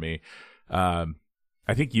fun for me. I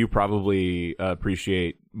think you probably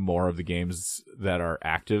appreciate more of the games that are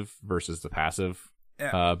active versus the passive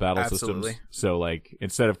battle absolutely. systems. So like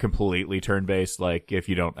instead of completely turn based, like if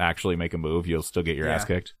you don't actually make a move, you'll still get your ass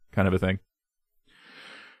kicked, kind of a thing.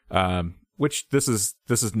 Which this is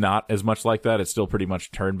not as much like that. It's still pretty much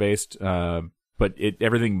turn based, but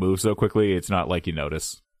everything moves so quickly. It's not like you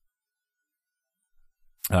notice.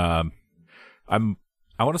 I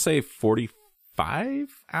want to say 45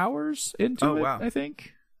 hours into it. Wow. I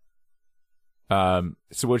think. So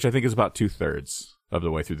which I think is about 2/3 of the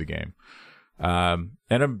way through the game. And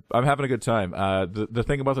I'm having a good time. The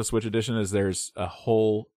thing about the Switch edition is there's a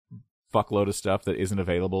whole fuckload of stuff that isn't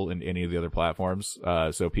available in any of the other platforms.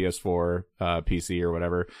 So PS4, PC or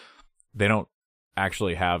whatever, they don't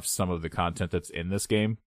actually have some of the content that's in this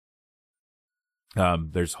game.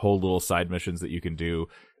 There's whole little side missions that you can do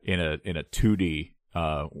in a 2D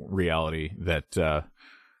reality that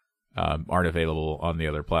aren't available on the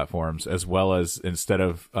other platforms, as well as instead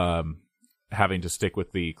of having to stick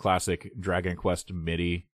with the classic Dragon Quest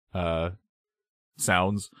MIDI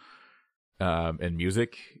sounds and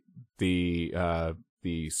music, the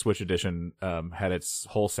Switch edition had its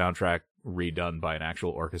whole soundtrack redone by an actual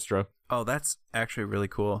orchestra. Oh, that's actually really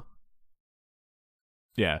cool.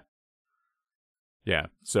 Yeah.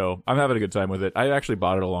 So I'm having a good time with it. I actually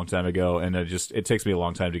bought it a long time ago, and it takes me a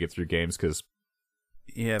long time to get through games because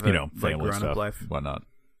family stuff, life, whatnot.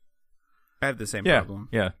 I have the same problem.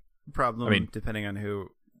 Yeah. I mean, depending on who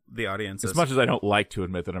the audience is. As much as I don't like to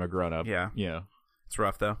admit that I'm a grown up. Yeah. It's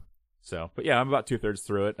rough though. So, but yeah, I'm about 2/3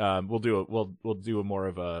 through it. We'll do a more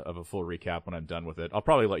of a full recap when I'm done with it. I'll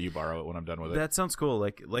probably let you borrow it when I'm done with it. That sounds cool.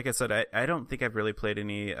 Like I said, I don't think I've really played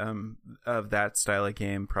any of that style of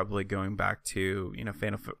game. Probably going back to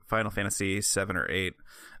Final Fantasy 7 or 8.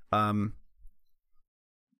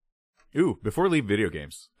 Ooh, before we leave video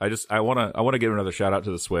games, I want to give another shout out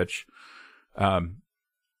to the Switch.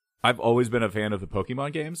 I've always been a fan of the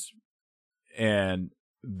Pokemon games, and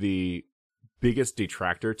the biggest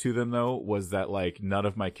detractor to them though was that like none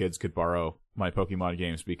of my kids could borrow my Pokemon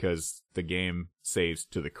games because the game saves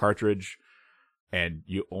to the cartridge and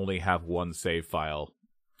you only have one save file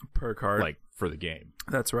per card, like for the game.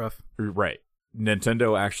 That's rough. Right.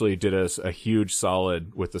 Nintendo actually did us a huge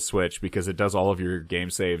solid with the Switch because it does all of your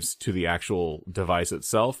game saves to the actual device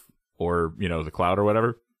itself or the cloud or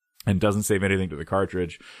whatever, and doesn't save anything to the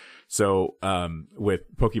cartridge. So with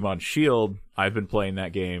Pokemon Shield, I've been playing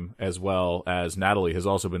that game as well as Natalie has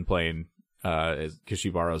also been playing because she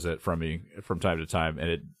borrows it from me from time to time,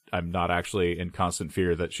 and I'm not actually in constant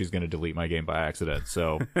fear that she's going to delete my game by accident.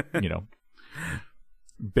 So,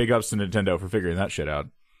 big ups to Nintendo for figuring that shit out.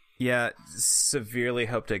 Yeah, severely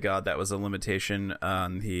hope to God that was a limitation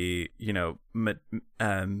on the,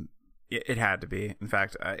 it had to be. In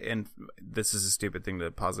fact, and this is a stupid thing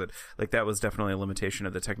to posit, like that was definitely a limitation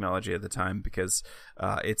of the technology at the time because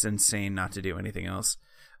it's insane not to do anything else.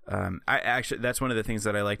 That's one of the things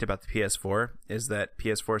that I liked about the PS4 is that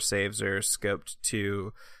PS4 saves are scoped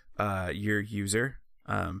to your user.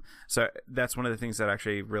 So that's one of the things that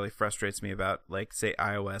actually really frustrates me about, like, say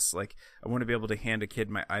iOS. Like, I want to be able to hand a kid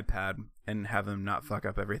my iPad and have them not fuck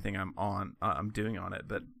up everything I'm doing on it,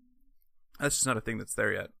 but that's just not a thing that's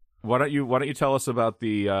there yet. why don't you tell us about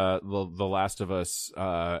the Last of Us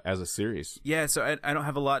as a series? Yeah, so I don't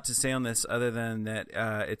have a lot to say on this other than that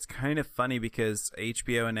it's kind of funny because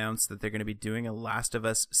HBO announced that they're going to be doing a Last of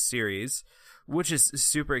Us series, which is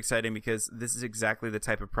super exciting because this is exactly the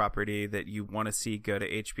type of property that you want to see go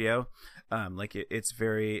to HBO. It's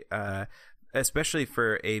very especially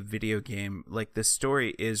for a video game, like the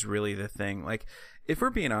story is really the thing. Like, if we're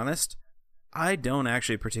being honest, I don't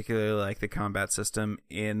actually particularly like the combat system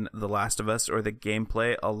in The Last of Us or the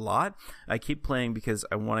gameplay a lot. I keep playing because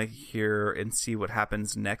I want to hear and see what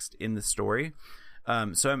happens next in the story.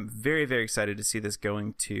 So I'm very, very excited to see this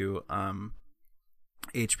going to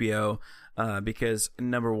HBO because,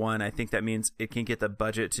 number one, I think that means it can get the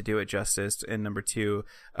budget to do it justice, and number two,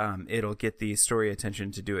 it'll get the story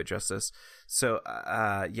attention to do it justice. So,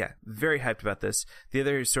 yeah, very hyped about this. The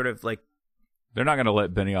other sort of like, they're not going to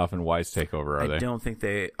let Benioff and Weiss take over, are they? I don't think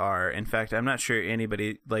they are. In fact, I'm not sure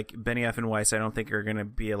anybody like Benioff and Weiss, I don't think are going to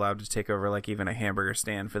be allowed to take over like even a hamburger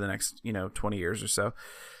stand for the next, 20 years or so.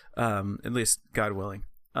 At least God willing.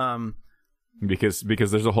 Because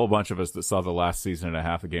there's a whole bunch of us that saw the last season and a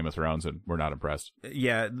half of Game of Thrones and we're not impressed.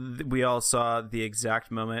 Yeah, we all saw the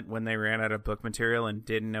exact moment when they ran out of book material and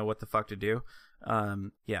didn't know what the fuck to do.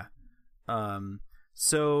 Yeah.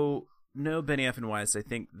 So no Benioff and Weiss. I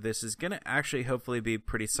think this is going to actually hopefully be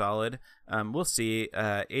pretty solid. We'll see.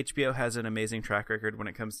 HBO has an amazing track record when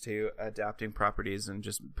it comes to adapting properties and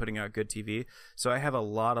just putting out good TV. So I have a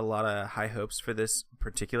lot of high hopes for this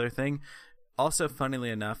particular thing. Also, funnily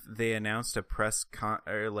enough, they announced a press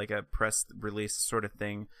release sort of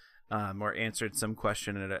thing, or answered some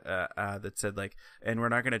question that said like, and we're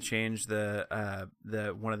not going to change the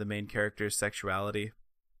one of the main characters' sexuality,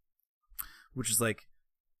 which is like,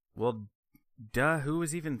 well, duh, who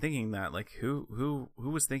was even thinking that? Like, who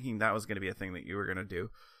was thinking that was going to be a thing that you were going to do?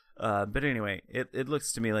 But anyway, it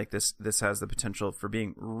looks to me like this has the potential for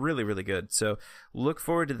being really, really good. So look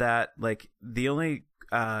forward to that. Like, the only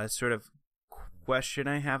sort of question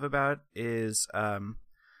I have about is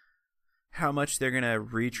how much they're going to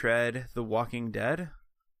retread The Walking Dead.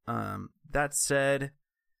 That said,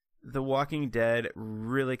 The Walking Dead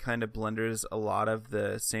really kind of blenders a lot of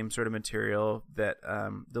the same sort of material that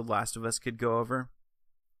The Last of Us could go over.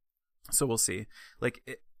 So we'll see.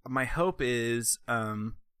 My hope is,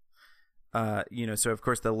 so of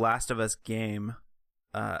course The Last of Us game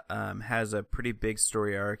has a pretty big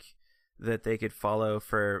story arc that they could follow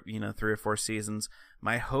for 3 or 4 seasons.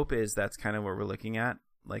 My hope is that's kind of what we're looking at,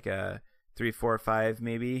 like a 3, 4, 5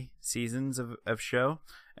 maybe seasons of show,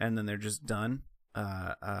 and then they're just done.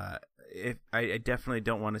 If I definitely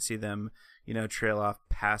don't want to see them, trail off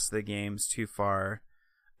past the games too far,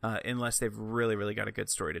 unless they've really, really got a good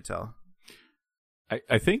story to tell.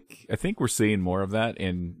 I think we're seeing more of that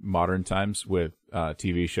in modern times with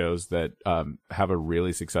TV shows that have a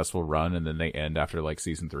really successful run and then they end after like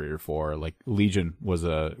season 3 or 4. Like Legion is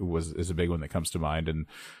a big one that comes to mind, and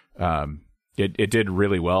it did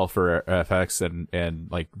really well for FX, and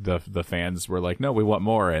like the fans were like, no, we want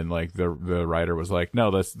more, and like the writer was like, no,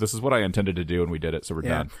 this is what I intended to do, and we did it, so we're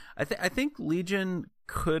done. I think Legion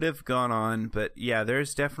could have gone on, but yeah,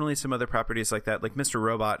 there's definitely some other properties like that. Like Mr.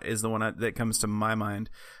 Robot is the one that comes to my mind.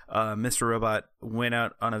 Mr. Robot went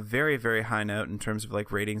out on a very, very high note in terms of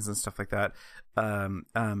like ratings and stuff like that.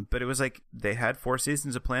 But it was like they had 4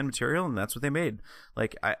 seasons of planned material, and that's what they made.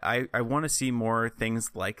 Like I want to see more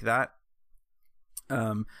things like that.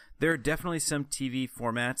 There are definitely some TV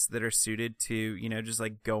formats that are suited to, just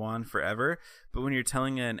like go on forever. But when you're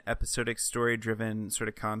telling an episodic story driven sort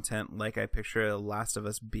of content, like I picture The Last of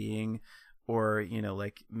Us being, or,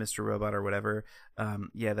 like Mr. Robot or whatever,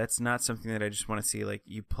 that's not something that I just want to see like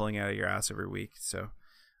you pulling out of your ass every week. So,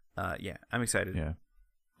 yeah, I'm excited. Yeah.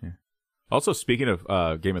 Also, speaking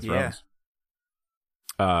of Game of Thrones,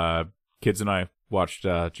 kids and I watched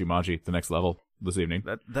Jumanji: The Next Level this evening.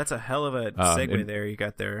 That's a hell of a segue there you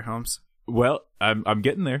got there, Holmes. Well, I'm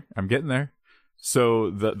getting there. So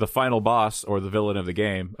the final boss, or the villain of the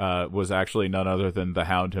game, was actually none other than the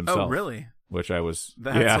Hound himself. Oh, really?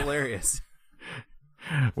 That's hilarious.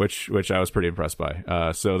 which I was pretty impressed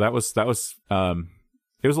by. So that was it was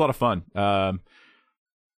a lot of fun.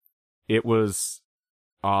 It was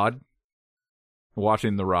odd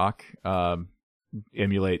watching The Rock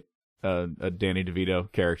emulate a Danny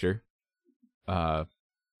DeVito character.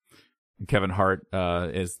 Kevin Hart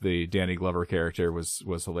as the Danny Glover character was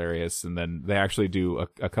hilarious, and then they actually do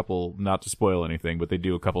a couple, not to spoil anything, but they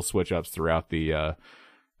do a couple switch ups throughout the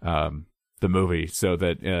movie, so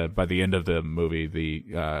that by the end of the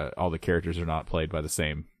movie, all the characters are not played by the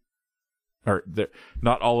same or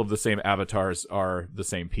not all of the same avatars are the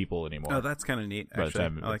same people anymore. Oh, that's kind of neat.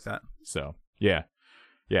 Actually, I like that. So yeah.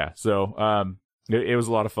 So it was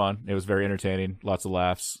a lot of fun. It was very entertaining. Lots of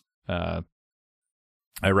laughs. I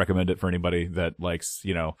recommend it for anybody that likes,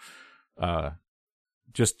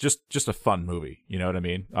 just a fun movie. You know what I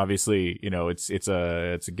mean? Obviously, it's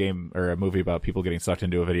a game or a movie about people getting sucked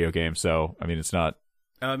into a video game. So I mean, it's not.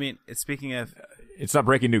 Speaking of, it's not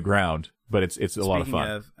breaking new ground, but it's a lot of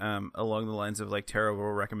fun. Speaking of, along the lines of like terrible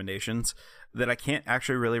recommendations that I can't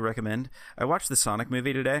actually really recommend. I watched the Sonic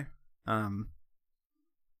movie today.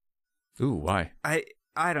 Ooh, why? I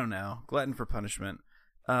don't know. Glutton for Punishment.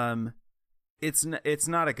 It's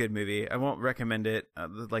not a good movie. I won't recommend it.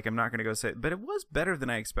 Like I'm not gonna go say it, but it was better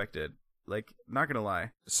than I expected. Like, not gonna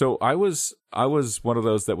lie. So I was one of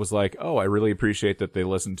those that was like, oh, I really appreciate that they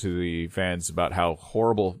listened to the fans about how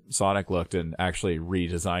horrible Sonic looked and actually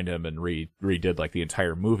redesigned him and redid like the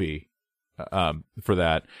entire movie for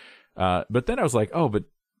that. But then I was like, oh, but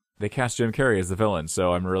they cast Jim Carrey as the villain,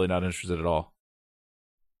 so I'm really not interested at all.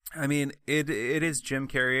 I mean, it is Jim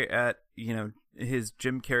Carrey at his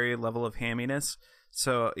Jim Carrey level of hamminess.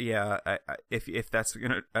 So yeah, if that's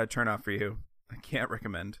gonna turn off for you, I can't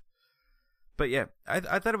recommend. But yeah,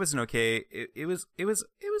 I thought it was an okay. It was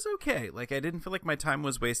okay. Like I didn't feel like my time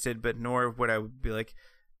was wasted, but nor would I be like,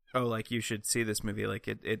 oh, like you should see this movie. Like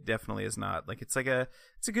it definitely is not. Like it's a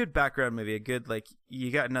good background movie. A good, like,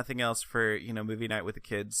 you got nothing else for movie night with the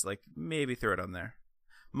kids. Like maybe throw it on there.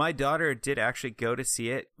 My daughter did actually go to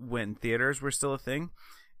see it when theaters were still a thing.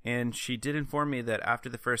 And she did inform me that after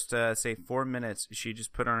the first, say, 4 minutes, she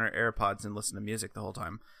just put on her AirPods and listened to music the whole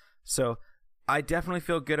time. So I definitely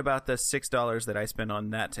feel good about the $6 that I spent on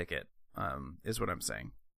that ticket, is what I'm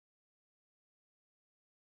saying.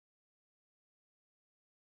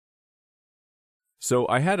 So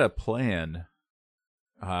I had a plan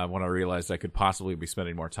when I realized I could possibly be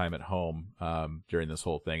spending more time at home during this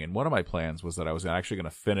whole thing. And one of my plans was that I was actually going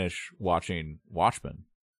to finish watching Watchmen,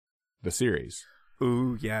 the series.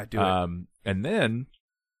 Ooh, yeah, do it. And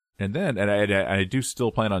I do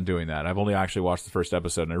still plan on doing that. I've only actually watched the first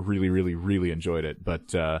episode, and I really, really, really enjoyed it.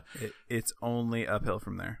 But it's only uphill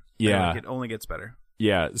from there. Yeah, like, it only gets better.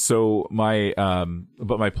 Yeah. So my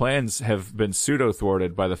plans have been pseudo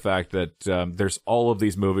thwarted by the fact that there's all of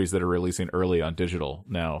these movies that are releasing early on digital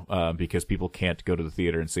now because people can't go to the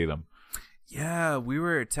theater and see them. Yeah, we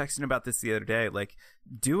were texting about this the other day. Like,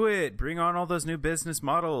 do it. Bring on all those new business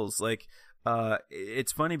models. Like,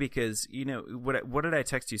 it's funny because what did I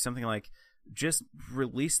text you? Something like, just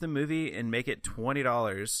release the movie and make it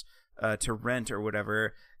 $20 to rent or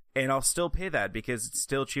whatever, and I'll still pay that because it's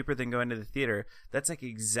still cheaper than going to the theater. That's like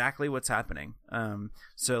exactly what's happening.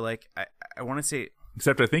 So like I want to say,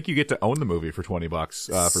 except I think you get to own the movie for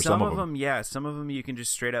 $20 for some of them. Yeah, some of them you can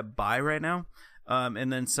just straight up buy right now,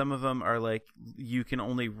 and then some of them are like you can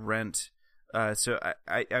only rent. So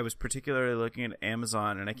I was particularly looking at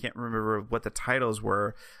Amazon, and I can't remember what the titles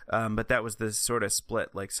were, but that was the sort of split.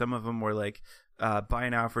 Like some of them were like buy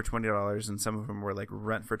now for $20, and some of them were like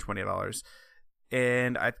rent for $20.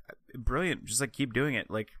 And brilliant, just like keep doing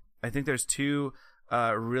it. Like I think there's two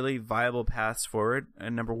really viable paths forward.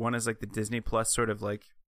 And number one is like the Disney Plus sort of like,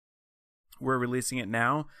 we're releasing it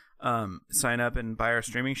now. Sign up and buy our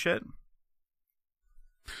streaming shit.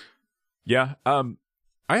 Yeah, I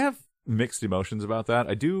have mixed emotions about that.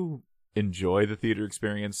 I do enjoy the theater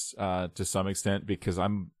experience to some extent because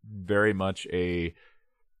I'm very much a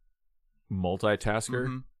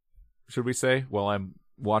multitasker, should we say? While I'm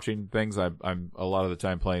watching things, I'm a lot of the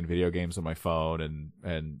time playing video games on my phone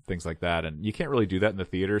and things like that, and you can't really do that in the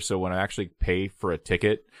theater. So when I actually pay for a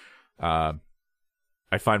ticket, I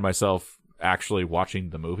find myself actually watching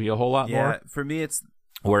the movie a whole lot more. Yeah, for me it's,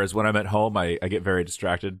 whereas when I'm at home, I get very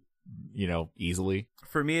distracted, easily.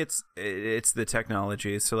 For me it's the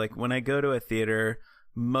technology. So like when I go to a theater,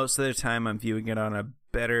 most of the time I'm viewing it on a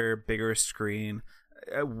better, bigger screen,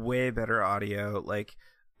 a way better audio, like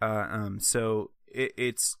so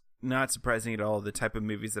it's not surprising at all. The type of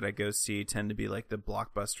movies that I go see tend to be like the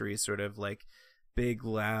blockbustery sort of like big,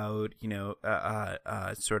 loud,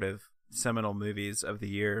 sort of seminal movies of the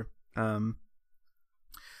year,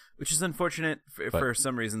 which is unfortunate for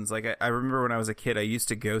some reasons. Like I remember when I was a kid, I used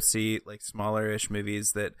to go see like smaller-ish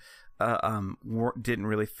movies that didn't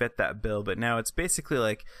really fit that bill. But now it's basically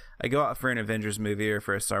like I go out for an Avengers movie or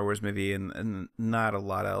for a Star Wars movie and not a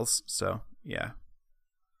lot else. So yeah.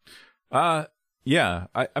 Yeah,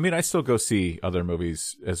 I mean, I still go see other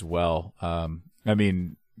movies as well. I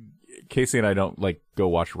mean, Casey and I don't like go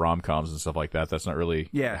watch rom-coms and stuff like that. That's not really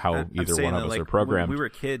how either one of us are programmed. When we were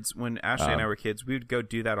kids, when Ashley and I were kids, we would go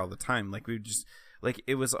do that all the time. Like we would just like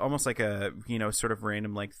it was almost like a, you know, sort of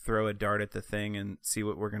random, like throw a dart at the thing and see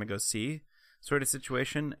what we're gonna go see sort of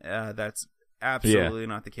situation. That's absolutely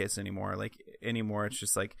not the case anymore. Like anymore, it's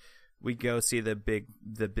just like we go see the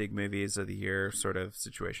big movies of the year sort of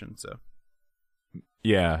situation. So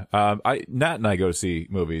yeah, Nat and I go see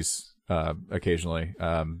movies occasionally.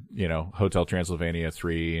 You know, Hotel Transylvania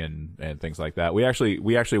 3 and things like that. We actually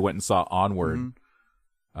went and saw Onward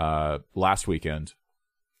last weekend,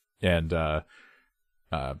 and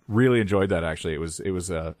really enjoyed that. Actually, it was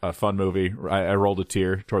a fun movie. I rolled a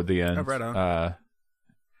tear toward the end. Oh, right on.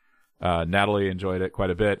 Natalie enjoyed it quite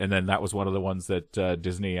a bit, and then that was one of the ones that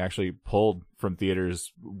Disney actually pulled from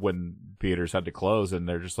theaters when theaters had to close, and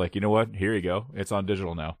they're just like, you know what, here you go, it's on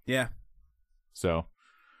digital now. Yeah. So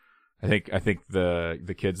I think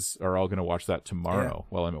the kids are all going to watch that tomorrow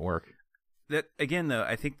while I'm at work. That again, though,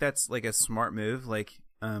 I think that's like a smart move. Like,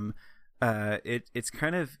 it's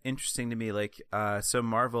kind of interesting to me. Like, so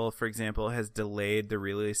Marvel, for example, has delayed the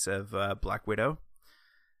release of Black Widow,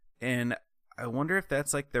 and I wonder if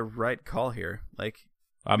that's like the right call here. Like,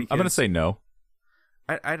 I'm going to say no.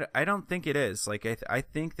 I don't think it is. Like, I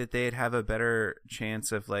think that they'd have a better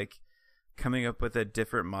chance of like coming up with a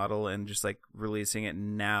different model and just like releasing it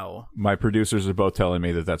now. My producers are both telling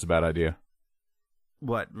me that that's a bad idea.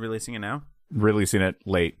 What, releasing it now? Releasing it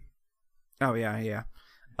late. Oh yeah.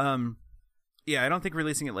 Yeah, I don't think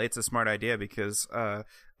releasing it late's a smart idea because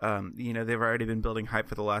you know, they've already been building hype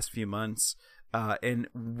for the last few months. And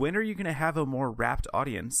when are you going to have a more rapt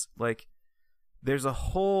audience? Like, there's a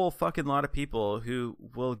whole fucking lot of people who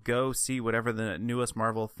will go see whatever the newest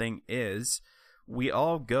Marvel thing is. We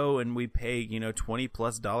all go and we pay, you know,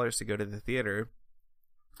 $20+ to go to the theater.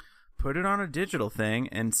 Put it on a digital thing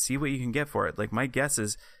and see what you can get for it. Like, my guess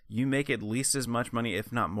is you make at least as much money,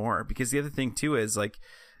 if not more. Because the other thing too is, like,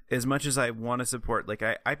 as much as I want to support, like,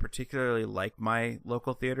 I particularly like my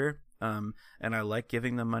local theater. And I like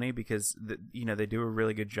giving them money because you know, they do a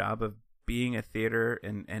really good job of being a theater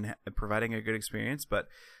and providing a good experience. But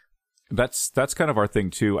that's kind of our thing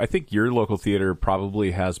too. I think your local theater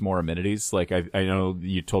probably has more amenities. Like I know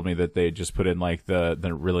you told me that they just put in like the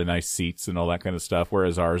really nice seats and all that kind of stuff,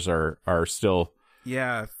 whereas ours are still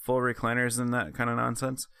full recliners and that kind of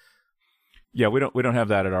nonsense. Yeah, we don't have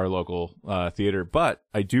that at our local theater, but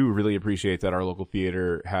I do really appreciate that our local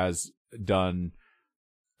theater has done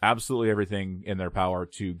absolutely everything in their power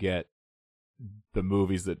to get the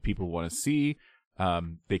movies that people want to see.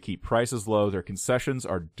 They keep prices low. Their concessions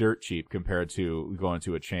are dirt cheap compared to going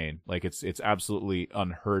to a chain. Like, it's absolutely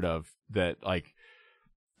unheard of that. Like,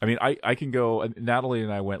 I mean, I can go. Natalie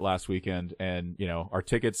and I went last weekend, and you know, our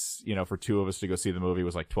tickets, you know, for two of us to go see the movie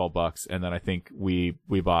was like $12, and then I think we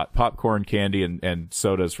bought popcorn, candy, and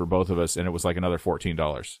sodas for both of us, and it was like another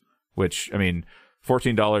 $14. Which, I mean,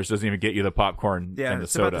 $14 doesn't even get you the popcorn and the soda. Yeah,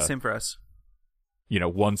 it's about the same for us. You know,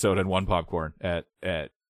 one soda and one popcorn at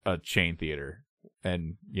a chain theater,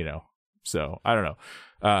 and you know, so I don't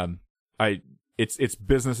know. It's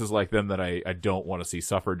businesses like them that I don't want to see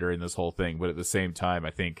suffer during this whole thing, but at the same time,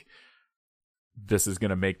 I think this is going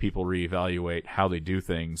to make people reevaluate how they do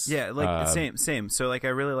things. Yeah, like same. So like, I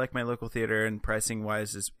really like my local theater, and pricing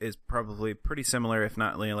wise is probably pretty similar, if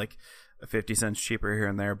not like 50 cents cheaper here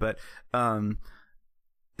and there, but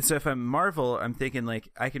so if I'm Marvel, I'm thinking like,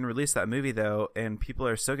 I can release that movie though, and people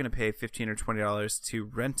are still going to pay $15 or $20 to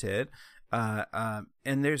rent it,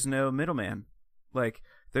 and there's no middleman. Like,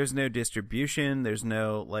 there's no distribution. There's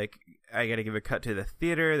no like, I got to give a cut to the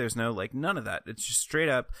theater. There's no like, none of that. It's just straight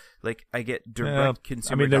up like, I get direct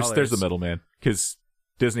consumer. I mean, dollars. There's a middleman because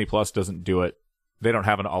Disney Plus doesn't do it. They don't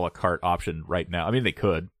have an a la carte option right now. I mean, they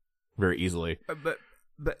could very easily,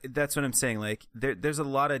 But that's what I'm saying. Like, there's a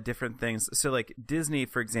lot of different things. So like Disney,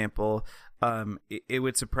 for example, it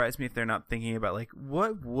would surprise me if they're not thinking about like,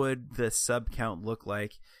 what would the sub count look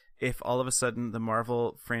like if all of a sudden the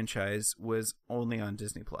Marvel franchise was only on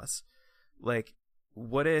Disney Plus? Like,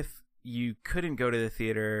 what if you couldn't go to the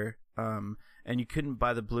theater, and you couldn't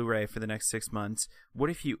buy the Blu-ray for the next 6 months? What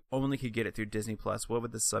if you only could get it through Disney Plus? What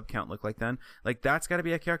would the sub count look like then? Like, that's got to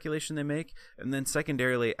be a calculation they make. And then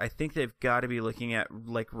secondarily, I think they've got to be looking at,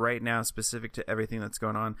 like, right now, specific to everything that's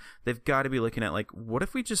going on, they've got to be looking at, like, what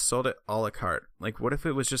if we just sold it a la carte? Like, what if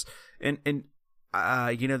it was just, and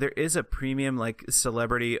you know, there is a premium like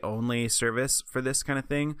celebrity only service for this kind of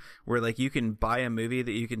thing where like you can buy a movie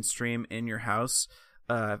that you can stream in your house.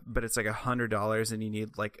 But it's like $100 and you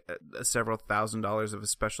need like several $1,000s of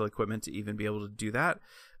special equipment to even be able to do that.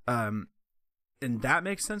 And that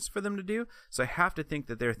makes sense for them to do. So I have to think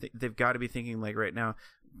that they've got to be thinking like right now,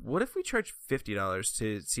 what if we charge $50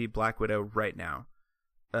 to see Black Widow right now?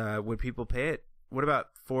 Would people pay it? what about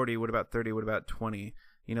 40? What about 30? What about 20?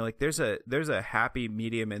 You know, like there's a happy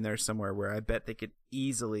medium in there somewhere where I bet they could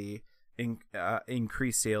easily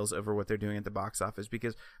increase sales over what they're doing at the box office,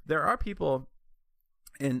 because there are people,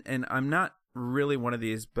 and I'm not really one of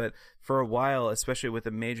these, but for a while, especially with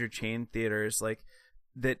the major chain theaters, like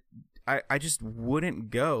that, I just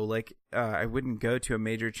wouldn't go. Like I wouldn't go to a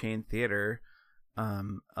major chain theater,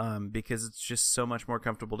 because it's just so much more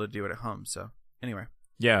comfortable to do it at home. So anyway,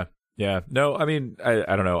 yeah. No, I mean,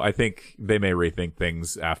 I don't know. I think they may rethink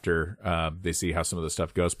things after they see how some of the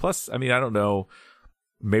stuff goes. Plus, I mean, I don't know.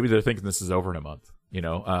 Maybe they're thinking this is over in a month. You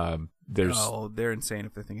know, they're insane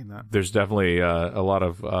if they're thinking that. There's definitely a lot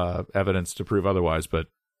of evidence to prove otherwise. But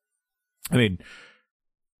I mean,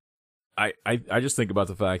 I just think about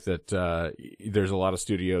the fact that there's a lot of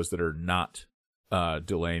studios that are not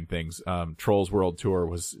delaying things. Trolls World Tour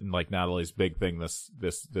was like Natalie's big thing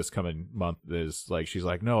this coming month. Is like, she's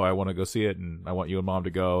like, no, I want to go see it, and I want you and Mom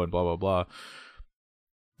to go, and blah blah blah.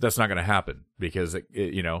 That's not going to happen because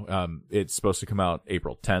it's supposed to come out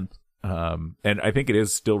April 10th, and I think it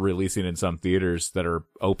is still releasing in some theaters that are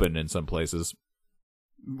open in some places,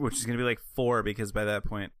 which is going to be like 4, because by that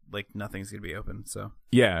point, like, nothing's going to be open. So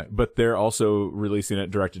yeah, but they're also releasing it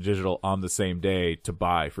direct to digital on the same day to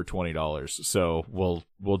buy for $20. So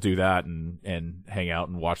we'll do that and hang out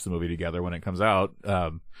and watch the movie together when it comes out.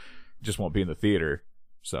 Just won't be in the theater.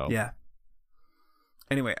 So yeah.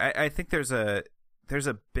 Anyway, I think there's a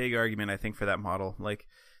big argument, I think, for that model. Like,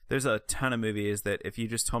 there's a ton of movies that if you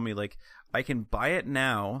just told me, like, I can buy it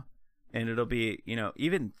now and it'll be, you know,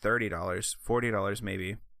 even $30, $40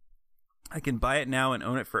 maybe, I can buy it now and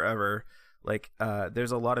own it forever. Like,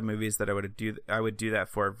 there's a lot of movies that I would do that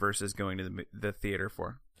for versus going to the theater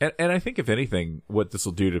for. And I think, if anything, what this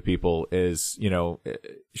will do to people is, you know,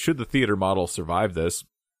 should the theater model survive this,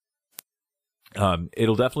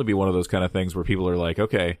 it'll definitely be one of those kind of things where people are like,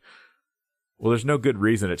 okay, well, there's no good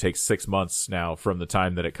reason it takes 6 months now from the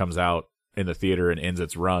time that it comes out in the theater and ends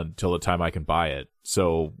its run till the time I can buy it.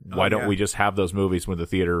 So why don't we just have those movies when the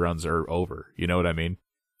theater runs are over? You know what I mean?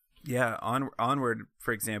 Yeah. Onward,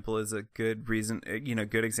 for example, is a good reason,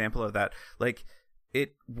 good example of that. Like,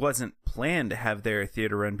 it wasn't planned to have their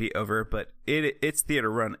theater run be over, but its theater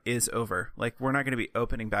run is over. Like, we're not going to be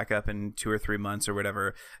opening back up in 2 or 3 months or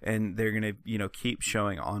whatever, and they're going to, keep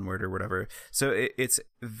showing Onward or whatever. So it's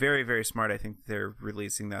very, very smart. I think they're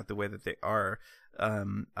releasing that the way that they are.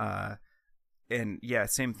 And yeah,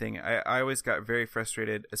 same thing. I always got very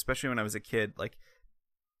frustrated, especially when I was a kid. Like,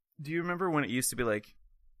 do you remember when it used to be like,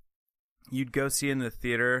 you'd go see in the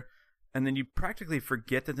theater, and then you practically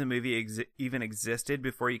forget that the movie even existed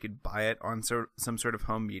before you could buy it on some sort of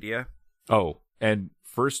home media? Oh, and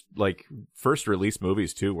first release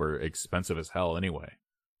movies too were expensive as hell anyway.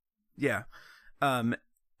 Yeah.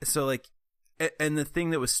 So like, and the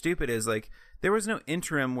thing that was stupid is, like, there was no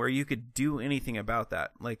interim where you could do anything about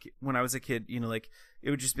that. Like, when I was a kid, like,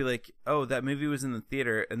 it would just be like, oh, that movie was in the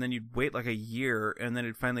theater, and then you'd wait like a year, and then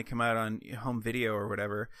it'd finally come out on home video or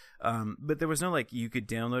whatever. But there was no, like, you could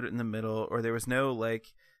download it in the middle, or there was no,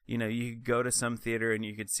 like, you could go to some theater and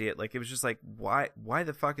you could see it. Like, it was just like, why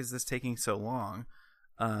the fuck is this taking so long?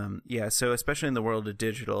 Yeah, so especially in the world of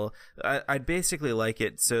digital, I'd basically like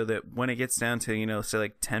it so that when it gets down to, say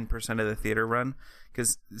like 10% of the theater run,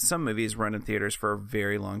 because some movies run in theaters for a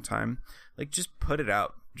very long time, like, just put it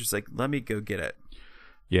out. Just like, let me go get it.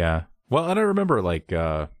 Yeah. Well, and I remember, like,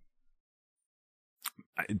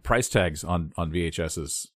 price tags on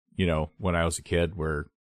VHSs, when I was a kid,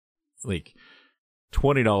 were like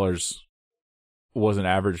 $20 was an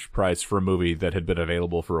average price for a movie that had been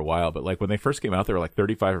available for a while. But like, when they first came out, they were like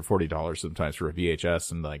 $35 or $40 sometimes for a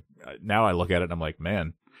VHS. And like, now I look at it and I'm like,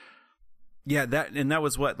 man. Yeah. That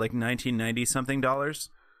was what, like 1990 something dollars?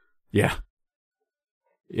 Yeah.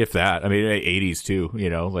 If that, I mean, 80s too,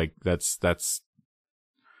 like that's,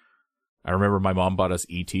 I remember my mom bought us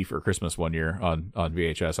E.T. for Christmas one year on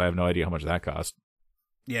VHS. I have no idea how much that cost.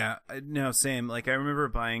 Yeah, no, same. Like, I remember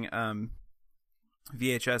buying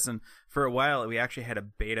VHS, and for a while we actually had a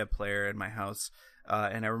beta player in my house,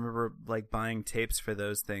 and I remember like buying tapes for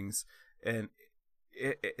those things, and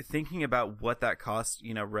thinking about what that cost,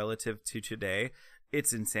 relative to today,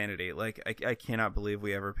 it's insanity. Like, I cannot believe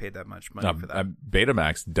we ever paid that much money for that.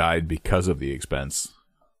 Betamax died because of the expense.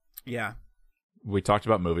 Yeah. We talked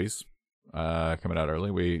about movies coming out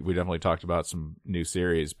early. We definitely talked about some new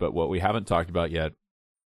series, but what we haven't talked about yet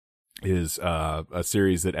is a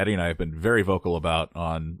series that Eddie and I have been very vocal about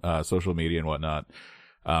on social media and whatnot,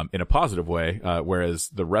 in a positive way, whereas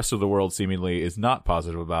the rest of the world seemingly is not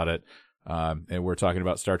positive about it. And we're talking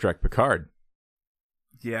about Star Trek Picard.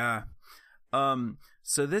 Yeah.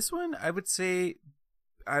 So this one, I would say,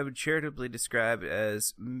 I would charitably describe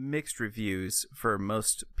as mixed reviews for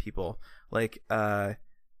most people. Like,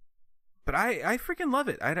 but I freaking love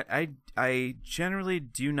it. I generally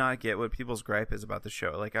do not get what people's gripe is about the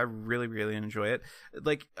show. Like, I really, really enjoy it.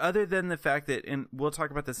 Like, other than the fact that, and we'll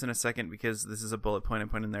talk about this in a second because this is a bullet point I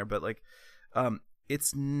put in there, but like,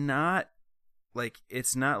 it's not like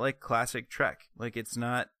classic Trek. Like, it's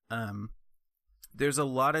not, there's a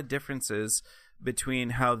lot of differences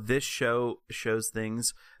between how this show shows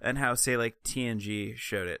things and how, say, like TNG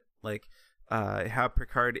showed it. Like, how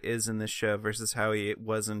Picard is in this show versus how he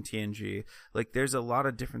was in TNG. Like, there's a lot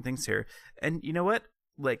of different things here. And you know what?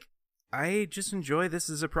 Like, I just enjoy this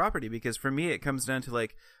as a property because for me, it comes down to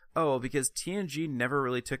like, oh, because TNG never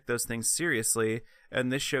really took those things seriously,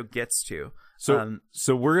 and this show gets to. So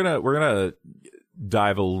we're gonna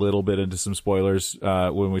dive a little bit into some spoilers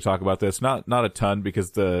when we talk about this. Not a ton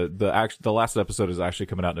because the last episode is actually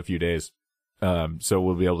coming out in a few days. So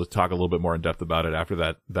we'll be able to talk a little bit more in depth about it after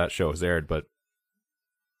that show has aired. But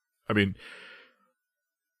I mean,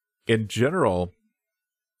 in general,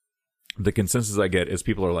 the consensus I get is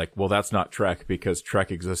people are like, well, that's not Trek because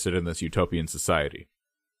Trek existed in this utopian society,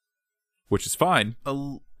 which is fine. A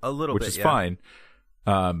little which bit, is yeah. fine.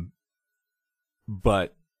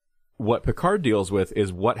 But what Picard deals with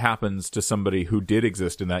is what happens to somebody who did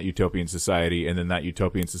exist in that utopian society, and then that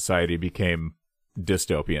utopian society became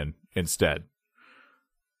dystopian instead.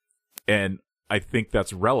 And I think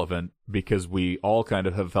that's relevant because we all kind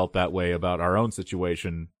of have felt that way about our own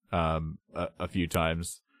situation a few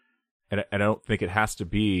times. And I don't think it has to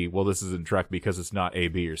be, well, this is in Trek because it's not A,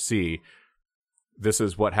 B, or C. This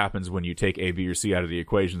is what happens when you take A, B, or C out of the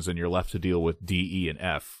equations and you're left to deal with D, E, and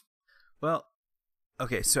F. Well,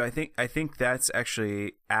 okay, so I think that's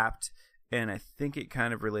actually apt, and I think it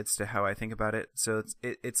kind of relates to how I think about it. So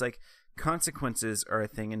it's like consequences are a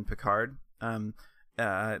thing in Picard,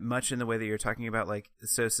 much in the way that you're talking about. Like,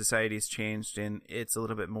 so society's changed and it's a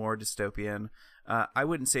little bit more dystopian. I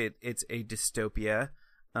wouldn't say it's a dystopia,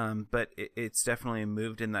 but it's definitely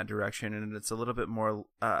moved in that direction, and it's a little bit more,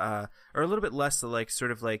 or a little bit less like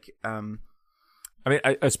sort of like. I mean,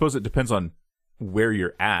 I suppose it depends on where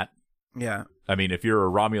you're at. Yeah. I mean, if you're a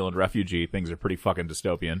Romulan refugee, things are pretty fucking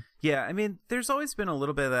dystopian. Yeah, I mean, there's always been a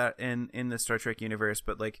little bit of that in the Star Trek universe,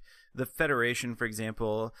 but like the Federation, for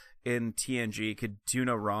example, in TNG could do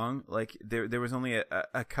no wrong. Like there was only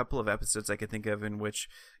a couple of episodes I could think of in which,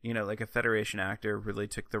 you know, like a Federation actor really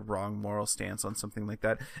took the wrong moral stance on something like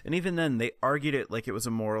that. And even then they argued it like it was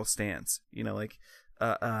a moral stance. You know, like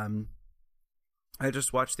I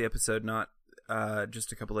just watched the episode not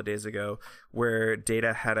just a couple of days ago where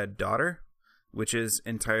Data had a daughter, which is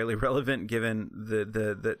entirely relevant given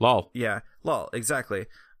the lol. Yeah, lol, exactly.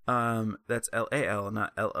 That's LAL,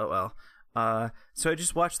 not LOL. So I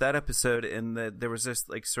just watched that episode, and there was this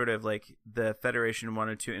like sort of like the Federation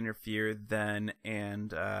wanted to interfere then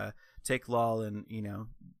and take lol and you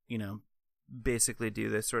know basically do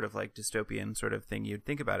this sort of like dystopian sort of thing you'd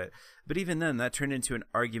think about it. But even then, that turned into an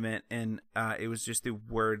argument, and it was just the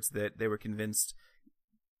words that they were convinced,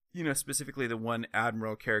 you know, specifically the one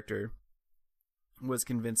Admiral character was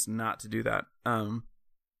convinced not to do that.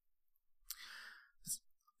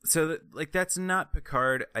 So like that's not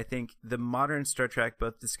Picard. I think the modern Star Trek,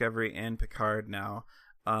 both Discovery and Picard now,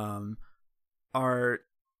 are,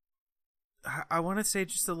 I want to say,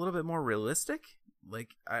 just a little bit more realistic. Like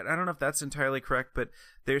I don't know if that's entirely correct, but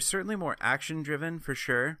they're certainly more action driven for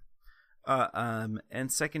sure.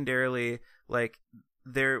 And secondarily, like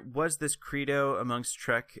there was this credo amongst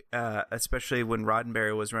Trek, especially when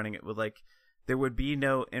Roddenberry was running it, with like there would be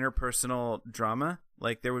no interpersonal drama.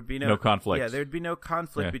 Like there would be no conflict. Yeah, there would be no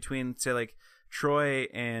conflict between, say, like Troy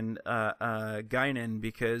and Guinan,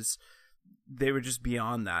 because they were just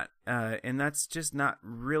beyond that. And that's just not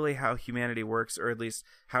really how humanity works, or at least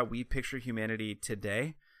how we picture humanity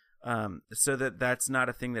today. So that's not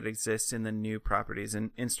a thing that exists in the new properties.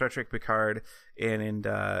 In Star Trek Picard and in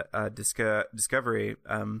Discovery,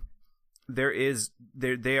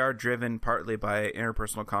 they are driven partly by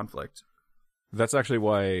interpersonal conflict. That's actually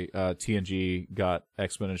why TNG got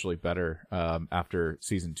exponentially better after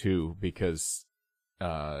season 2, because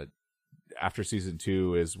after season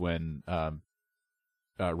 2 is when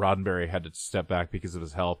Roddenberry had to step back because of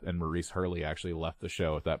his health, and Maurice Hurley actually left the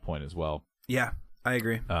show at that point as well. Yeah, I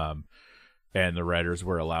agree. And the writers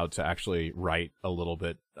were allowed to actually write a little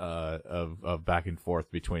bit of back and forth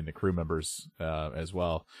between the crew members as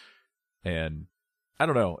well. And I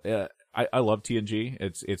don't know. I love TNG.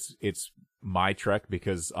 It's my Trek,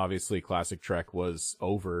 because obviously classic Trek was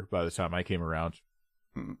over by the time I came around.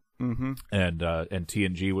 Mm-hmm. and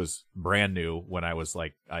TNG was brand new when I was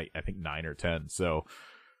like I think 9 or 10. So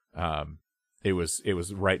it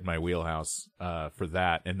was right in my wheelhouse for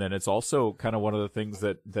that. And then it's also kind of one of the things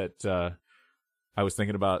that I was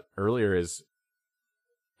thinking about earlier is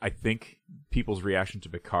I think people's reaction to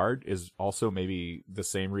Picard is also maybe the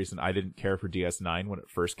same reason I didn't care for DS9 when it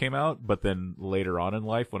first came out, but then later on in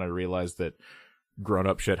life when I realized that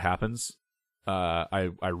grown-up shit happens, I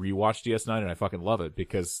rewatched DS9 and I fucking love it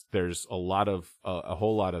because there's a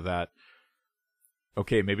whole lot of that.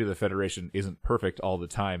 Okay, maybe the Federation isn't perfect all the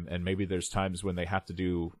time, and maybe there's times when they have to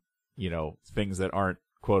do, things that aren't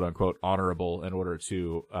quote unquote honorable in order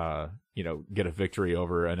to, get a victory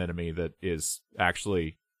over an enemy that is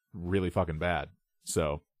actually really fucking bad.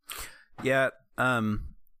 So, yeah,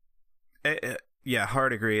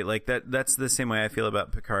 hard agree. Like that's the same way I feel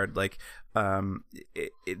about Picard. Like,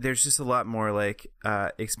 there's just a lot more like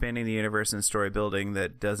expanding the universe and story building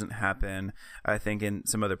that doesn't happen, I think, in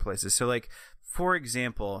some other places. So, like, for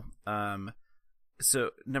example, so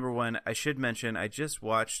number one, I should mention I just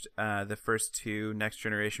watched the first two Next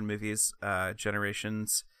Generation movies,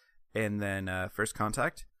 Generations, and then First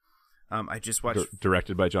Contact. I just watched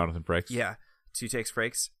directed by Jonathan Frakes. Yeah, Two Takes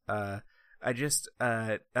Frakes. I just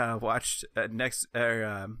watched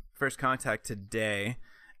First Contact today,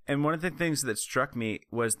 and one of the things that struck me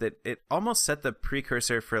was that it almost set the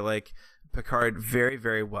precursor for like Picard very,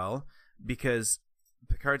 very well, because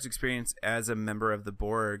Picard's experience as a member of the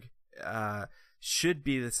Borg should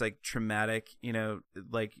be this like traumatic,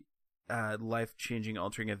 life-changing,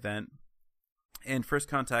 altering event, and First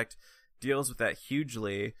Contact deals with that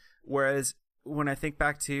hugely. Whereas when I think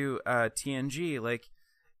back to TNG, like,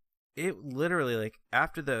 it literally, like,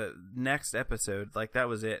 after the next episode, like, that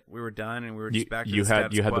was it. We were done, and we were just back to the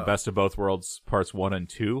status You had quo. the Best of Both Worlds parts 1 and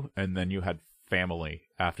 2, and then you had Family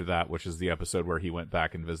after that, which is the episode where he went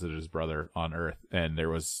back and visited his brother on Earth, and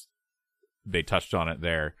they touched on it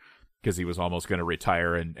there because he was almost going to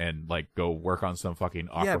retire and like go work on some fucking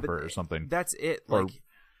aquifer or something. That's it. Or like,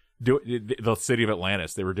 the city of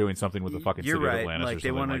Atlantis. They were doing something with the fucking city of Atlantis. Like, or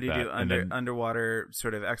they wanted like to do underwater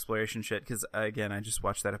sort of exploration shit. Because again, I just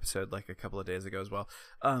watched that episode like a couple of days ago as well.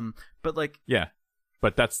 But like, yeah,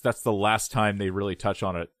 but that's the last time they really touch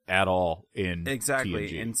on it at all in exactly.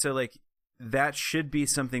 TNG. And so like, that should be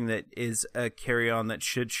something that is a carry-on that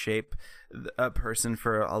should shape a person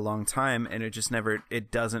for a long time, and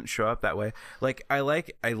it doesn't show up that way. Like, I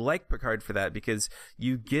like Picard for that, because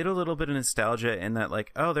you get a little bit of nostalgia in that,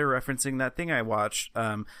 like, oh, they're referencing that thing I watched,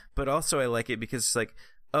 but also I like it because it's like,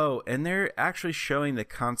 oh, and they're actually showing the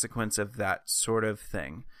consequence of that sort of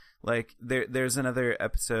thing. Like, there's another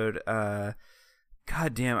episode,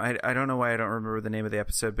 God damn, I don't know why I don't remember the name of the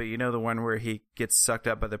episode, but you know the one where he gets sucked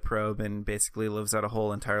up by the probe and basically lives out a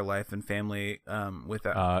whole entire life and family with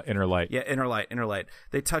that. Inner Light. Yeah, Inner Light.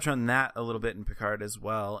 They touch on that a little bit in Picard as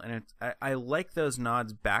well, and I like those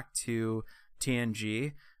nods back to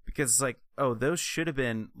TNG, because it's like, oh, those should have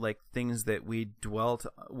been like things that we dwell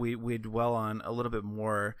on a little bit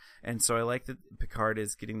more, and so I like that Picard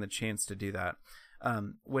is getting the chance to do that.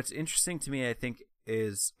 What's interesting to me, I think,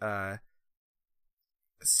 is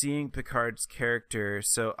seeing Picard's character.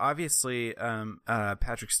 So obviously,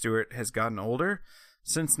 Patrick Stewart has gotten older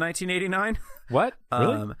since 1989. What?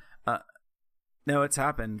 Really? No, it's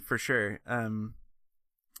happened for sure.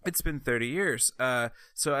 It's been 30 years.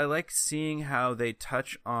 So I like seeing how they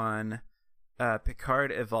touch on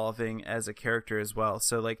Picard evolving as a character as well.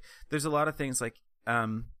 So like, there's a lot of things like,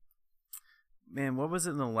 man, what was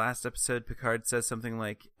it in the last episode? Picard says something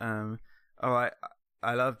like, I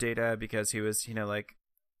love Data because he was, like,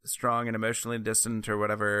 strong and emotionally distant or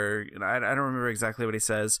whatever. I don't remember exactly what he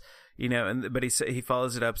says, but he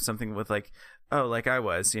follows it up something with like, oh, like I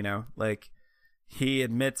was, like, he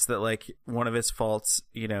admits that like one of his faults,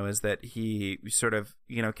 is that he sort of,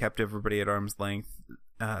 kept everybody at arm's length,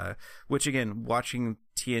 which again, watching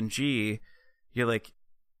TNG, you're like,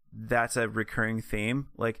 that's a recurring theme.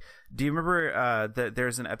 Like, do you remember that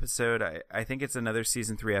there's an episode, I think it's another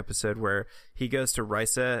season 3 episode, where he goes to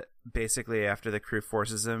Risa basically after the crew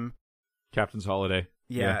forces him? Captain's Holiday.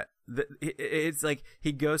 Yeah. It's like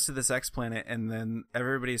he goes to this X planet, and then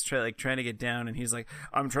everybody's trying to get down, and he's like,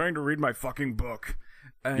 I'm trying to read my fucking book.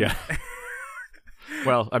 And yeah.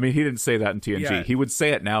 Well, I mean, he didn't say that in TNG. Yeah. He would say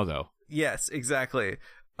it now, though. Yes, exactly.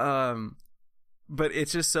 But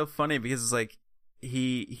it's just so funny because it's like,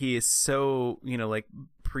 he is so, like,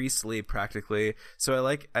 priestly practically. So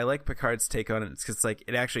I like Picard's take on it, because like,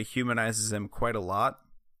 it actually humanizes him quite a lot.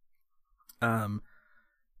 And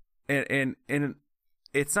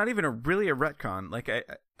it's not even really a retcon. Like,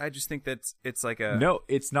 I just think that's it's like a No,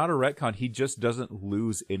 it's not a retcon. He just doesn't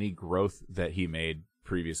lose any growth that he made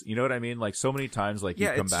previous. You know what I mean? Like so many times, like you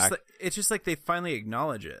come back. It's just like they finally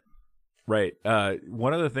acknowledge it. Right.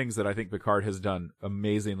 One of the things that I think Picard has done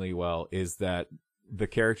amazingly well is that the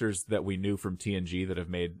characters that we knew from TNG that have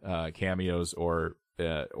made cameos or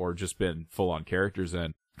just been full on characters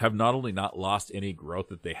in have not only not lost any growth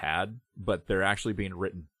that they had, but they're actually being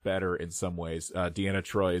written better in some ways. Deanna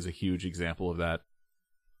Troi is a huge example of that.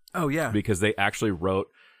 Oh yeah, because they actually wrote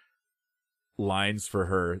lines for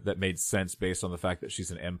her that made sense based on the fact that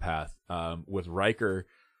she's an empath. With Riker,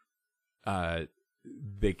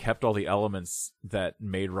 they kept all the elements that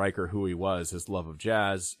made Riker who he was, his love of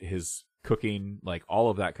jazz, his cooking, like all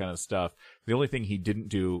of that kind of stuff. The only thing he didn't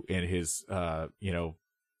do in his,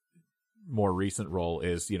 more recent role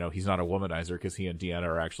is, he's not a womanizer because he and Deanna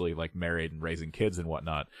are actually like married and raising kids and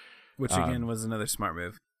whatnot. Which again was another smart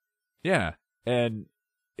move. Yeah. And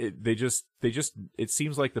it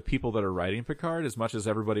seems like the people that are writing Picard, as much as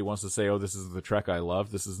everybody wants to say, oh, this is the Trek I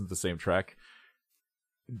love, this isn't the same Trek.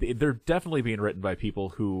 They're definitely being written by people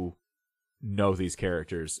who know these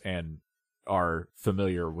characters and are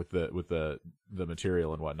familiar with the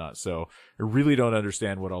material and whatnot. So I really don't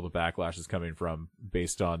understand what all the backlash is coming from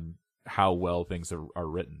based on how well things are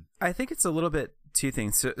written. I think it's a little bit two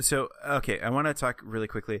things. So okay, I want to talk really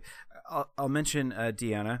quickly. I'll mention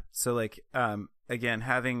Deanna. So like again,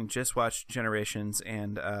 having just watched Generations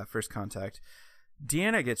and First Contact,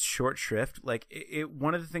 Deanna gets short shrift. Like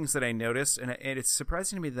one of the things that I noticed, and it's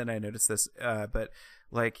surprising to me that I noticed this, but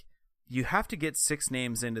like you have to get 6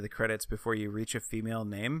 names into the credits before you reach a female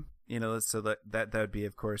name. So that would be,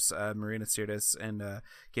 of course, Marina Sirtis and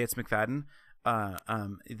Gates McFadden.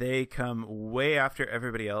 They come way after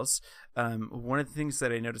everybody else. One of the things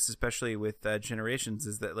that I noticed, especially with Generations,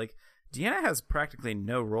 is that like Deanna has practically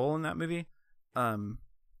no role in that movie. And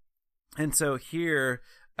so here,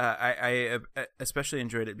 I especially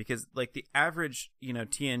enjoyed it because like the average,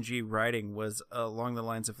 TNG writing was along the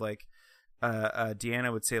lines of like,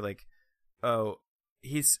 Deanna would say like, oh,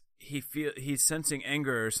 he's sensing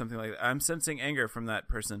anger or something like that. I'm sensing anger from that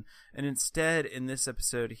person. And instead in this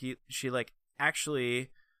episode, she like actually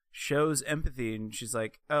shows empathy, and she's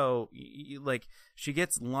like, oh, like she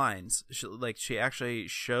gets lines. She actually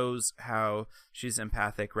shows how she's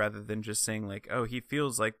empathic rather than just saying like, oh, he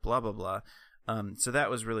feels like blah blah blah. So that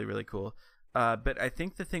was really really cool. But I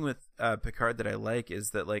think the thing with Picard that I like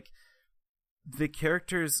is that like the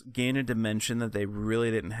characters gain a dimension that they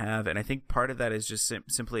really didn't have, and I think part of that is just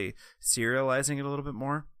simply serializing it a little bit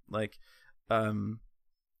more. Like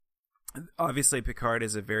obviously Picard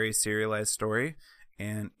is a very serialized story,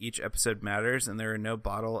 and each episode matters, and there are no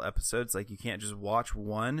bottle episodes. Like you can't just watch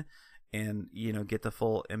one and get the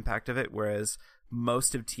full impact of it, whereas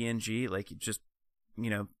most of TNG, like you just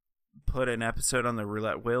put an episode on the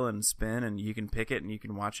roulette wheel and spin, and you can pick it and you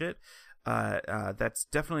can watch it. That's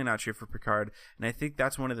definitely not true for Picard, and I think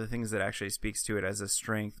that's one of the things that actually speaks to it as a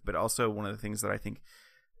strength, but also one of the things that I think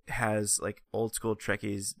has like old school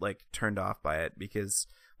Trekkies like turned off by it, because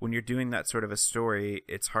when you're doing that sort of a story,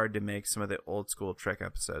 it's hard to make some of the old school Trek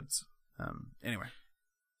episodes. Anyway.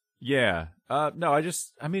 Yeah. No,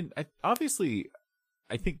 obviously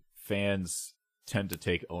I think fans tend to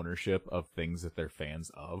take ownership of things that they're fans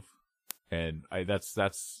of, and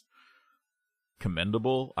that's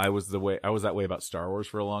commendable. I was that way about Star Wars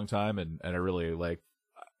for a long time, and I really like,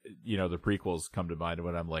 the prequels come to mind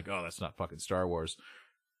when I'm like, oh, that's not fucking Star Wars.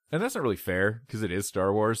 And that's not really fair, because it is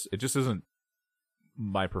Star Wars. It just isn't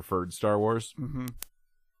my preferred Star Wars. Mm-hmm.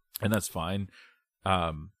 And that's fine.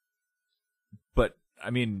 But I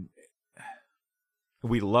mean,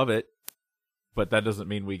 we love it, but that doesn't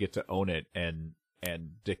mean we get to own it and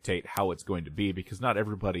dictate how it's going to be, because not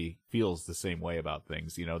everybody feels the same way about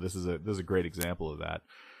things. This is a great example of that.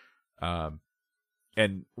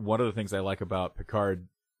 And one of the things I like about Picard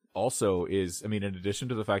also is, in addition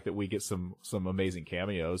to the fact that we get some amazing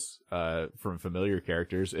cameos from familiar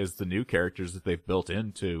characters, is the new characters that they've built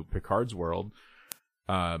into Picard's world,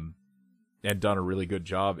 and done a really good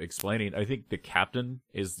job explaining. I think the captain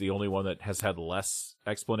is the only one that has had less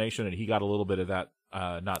explanation, and he got a little bit of that,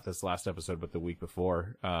 not this last episode, but the week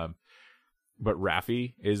before. But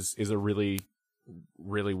Raffi is a really,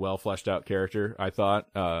 really well fleshed out character, I thought.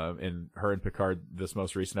 And her and Picard, this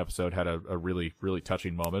most recent episode, had a really, really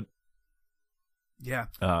touching moment. Yeah.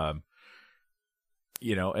 And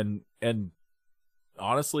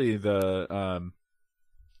honestly,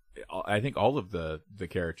 I think all of the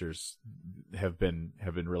characters have been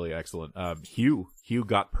really excellent. Hugh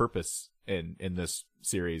got purpose in this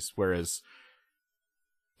series, whereas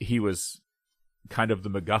he was kind of the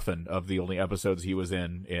MacGuffin of the only episodes he was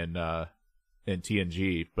in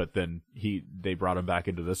TNG, but then they brought him back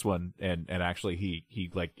into this one, and actually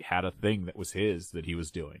he like had a thing that was his that he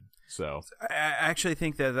was doing. So I actually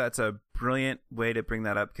think that that's a brilliant way to bring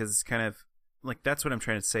that up, because it's kind of like, that's what I'm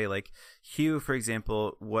trying to say. Like, Hugh, for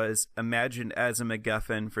example, was imagined as a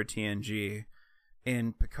MacGuffin for TNG.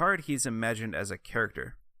 In Picard, he's imagined as a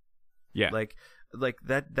character. Yeah, like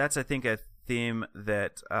that's I think a theme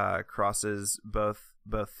that crosses both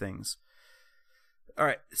things. All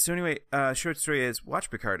right. So anyway, short story is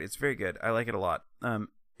watch Picard. It's very good. I like it a lot.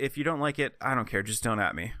 If you don't like it, I don't care. Just don't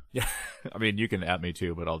at me. Yeah. I mean, you can at me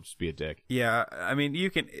too, but I'll just be a dick. Yeah. I mean, you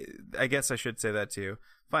can. I guess I should say that too.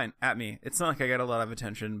 Fine, at me. It's not like I got a lot of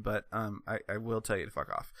attention, but I will tell you to fuck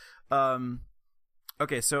off.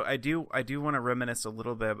 Okay. So I do want to reminisce a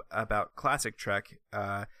little bit about classic Trek.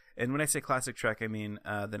 And when I say classic Trek, I mean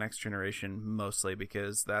the Next Generation mostly,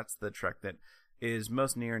 because that's the Trek that is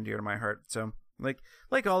most near and dear to my heart. So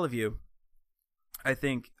like all of you, I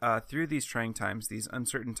think through these trying times, these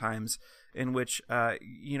uncertain times in which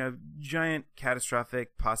giant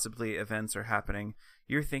catastrophic possibly events are happening,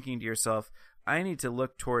 you're thinking to yourself, I need to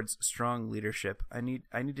look towards strong leadership. I need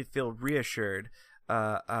to feel reassured.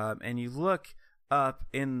 And you look up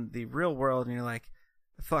in the real world and you're like,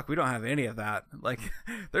 fuck, we don't have any of that. Like,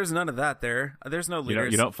 there's none of that there. There's no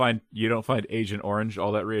leaders. You don't find Agent Orange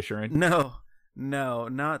all that reassuring? No,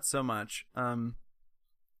 not so much.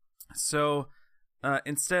 So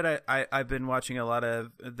instead, I've been watching a lot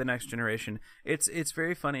of The Next Generation. It's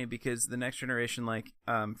very funny because The Next Generation, like,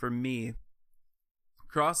 for me,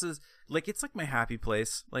 crosses, like, it's like my happy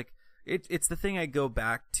place. Like, it's the thing I go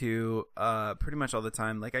back to pretty much all the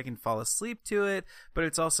time. Like, I can fall asleep to it, but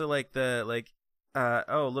it's also like a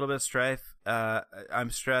little bit of strife. I'm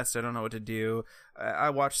stressed. I don't know what to do. I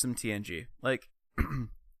watch some TNG. Like,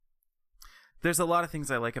 there's a lot of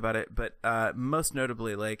things I like about it, but most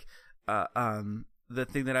notably, like, the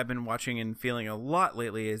thing that I've been watching and feeling a lot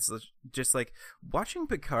lately is just like watching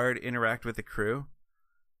Picard interact with the crew,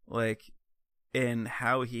 like, in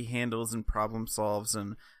how he handles and problem solves,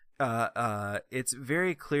 and it's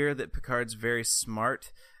very clear that Picard's very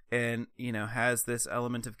smart and has this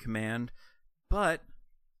element of command, but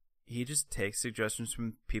he just takes suggestions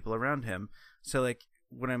from people around him. So, like,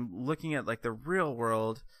 when I'm looking at, like, the real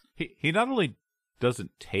world, he not only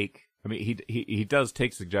doesn't take, I mean, he does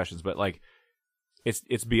take suggestions, but, like,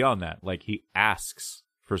 it's beyond that. Like, he asks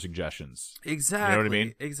for suggestions. Exactly. You know what I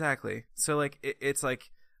mean? Exactly. So, like, it's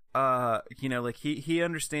like, like, he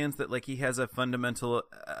understands that, like, he has a fundamental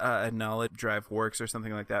knowledge drive works or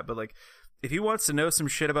something like that. But, like, if he wants to know some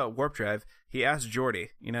shit about warp drive, he asks Geordi.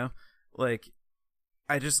 Like,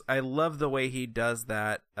 I love the way he does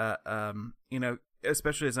that.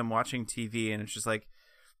 Especially as I'm watching TV and it's just like,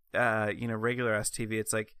 regular ass TV.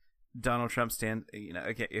 It's like Donald Trump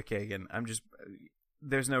okay, again, I'm just,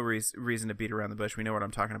 there's no reason to beat around the bush. We know what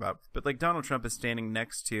I'm talking about. But, like, Donald Trump is standing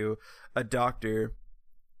next to a doctor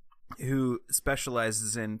who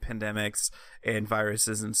specializes in pandemics and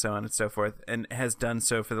viruses and so on and so forth, and has done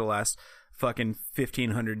so for the last fucking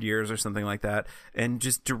 1,500 years or something like that, and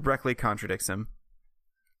just directly contradicts him.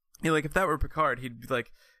 Like, if that were Picard, he'd be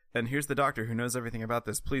like, and here's the doctor who knows everything about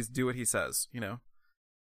this. Please do what he says,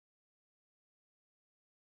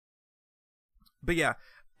 But yeah,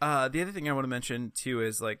 the other thing I want to mention too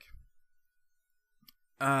is, like,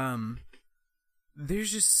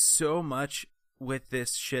 there's just so much with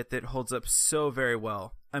this shit that holds up so very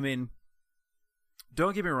well. I mean,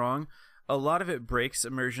 don't get me wrong, a lot of it breaks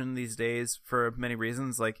immersion these days for many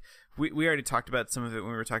reasons. Like, we already talked about some of it when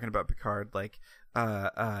we were talking about Picard, like,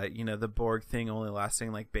 the Borg thing only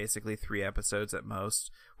lasting, like, basically 3 episodes at most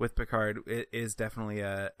with Picard. It is definitely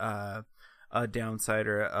a downside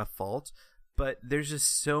or a fault. But there's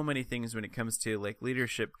just so many things when it comes to, like,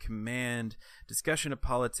 leadership, command, discussion of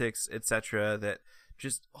politics, etc., that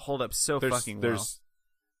just hold up so fucking well.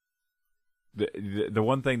 The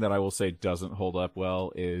one thing that I will say doesn't hold up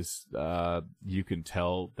well is you can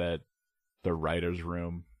tell that the writers'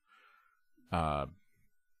 room and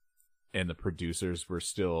the producers were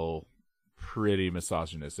still pretty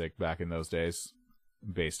misogynistic back in those days,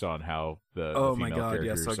 based on how the female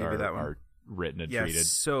characters are written and treated.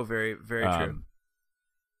 So very, very true.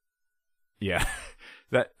 Yeah,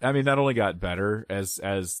 that only got better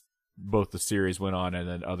as both the series went on and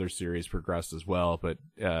then other series progressed as well. But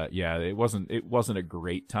it wasn't a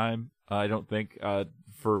great time, I don't think,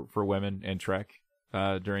 for women in Trek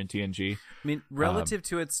during TNG. I mean, relative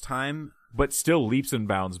to its time, but still leaps and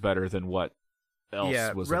bounds better than what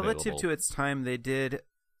else was relative available. To its time, they did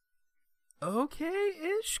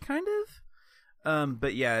okay-ish, kind of.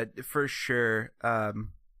 But yeah, for sure.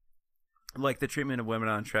 Like the treatment of women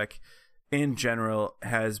on Trek in general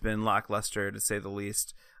has been lackluster to say the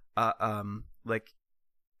least. Like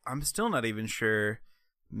I'm still not even sure.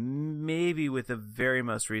 Maybe with the very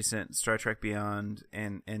most recent Star Trek Beyond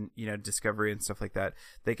and Discovery and stuff like that,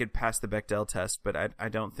 they could pass the Bechdel test, but I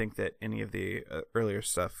don't think that any of the earlier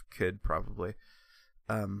stuff could probably.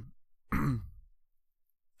 But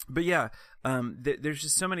yeah, there's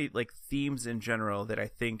just so many like themes in general that I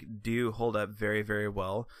think do hold up very, very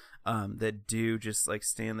well. That do just like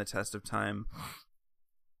stand the test of time.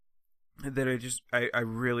 That I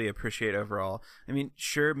really appreciate overall. I mean,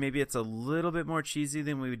 sure, maybe it's a little bit more cheesy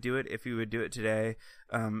than we would do it if we would do it today.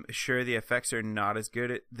 Sure, the effects are not as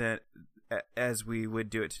good as we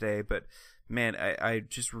would do it today, but man, I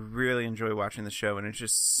just really enjoy watching the show, and it's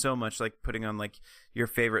just so much like putting on like your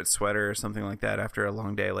favorite sweater or something like that after a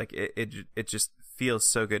long day. Like it just feels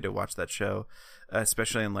so good to watch that show,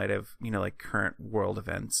 especially in light of like current world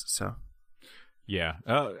events. So yeah,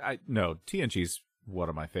 TNG's one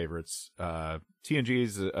of my favorites. TNG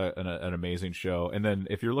is an amazing show, and then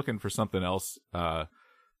if you're looking for something else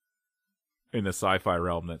in the sci-fi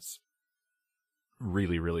realm that's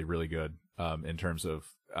really, really, really good in terms of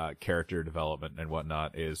character development and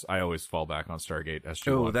whatnot, is I always fall back on Stargate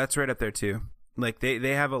SG-1. Oh, that's right up there too. Like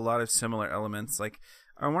they have a lot of similar elements. Like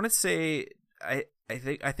I want to say I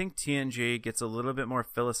think TNG gets a little bit more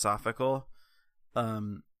philosophical,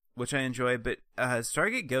 which I enjoy, but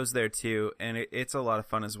Stargate goes there too, and it's a lot of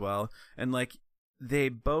fun as well. And like they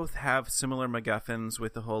both have similar MacGuffins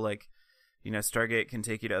with the whole like, Stargate can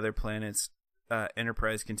take you to other planets,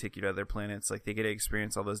 Enterprise can take you to other planets. Like they get to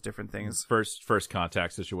experience all those different things. First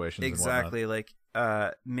contact situations. Exactly. Like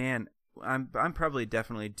man, I'm probably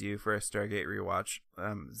definitely due for a Stargate rewatch.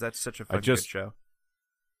 That's such a fun good show.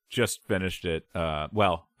 Just finished it.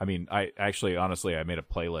 Well, I mean, honestly I made a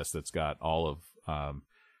playlist that's got all of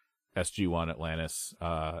SG-1, Atlantis,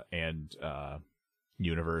 and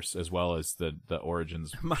Universe, as well as the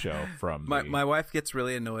Origins show from my wife gets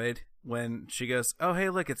really annoyed when she goes, "Oh, hey,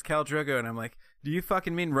 look, it's Khal Drogo," and I'm like, "Do you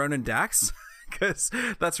fucking mean Ronan Dax?" Because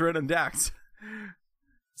that's Ronan Dax.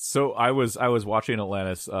 So I was watching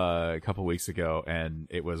Atlantis a couple weeks ago, and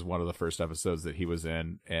it was one of the first episodes that he was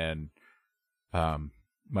in, and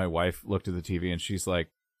my wife looked at the TV and she's like,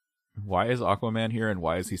 "Why is Aquaman here, and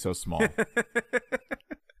why is he so small?"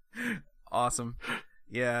 Awesome.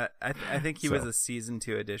 Yeah, I think he was a season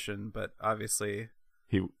 2 edition, but obviously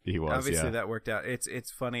he was. Obviously, yeah. that worked out.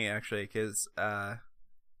 It's funny actually because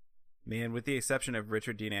man, with the exception of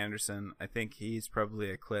Richard Dean Anderson, I think he's probably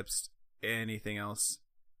eclipsed anything else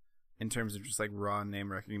in terms of just like raw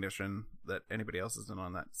name recognition that anybody else has done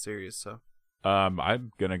on that series. So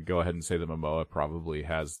I'm gonna go ahead and say that Momoa probably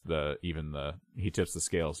has he tips the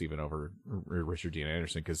scales even over Richard Dean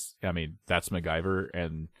Anderson, because I mean that's MacGyver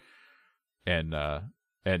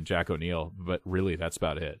and Jack O'Neill, but really that's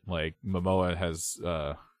about it. Like Momoa has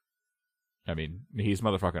I mean he's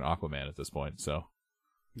motherfucking Aquaman at this point, so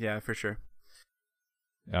yeah, for sure.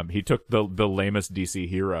 He took the lamest DC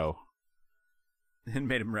hero and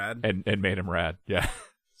made him rad. And made him rad. Yeah.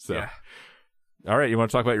 So yeah. All right, you want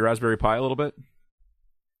to talk about your Raspberry Pi a little bit?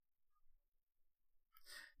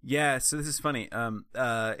 Yeah, so this is funny.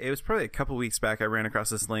 It was probably a couple weeks back I ran across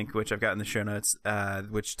this link, which I've got in the show notes,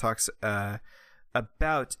 which talks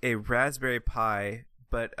about a Raspberry Pi,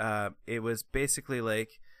 but it was basically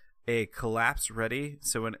like a collapse-ready,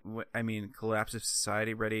 so when I mean collapse of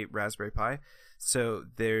society-ready Raspberry Pi. So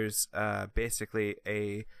there's basically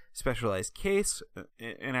a specialized case,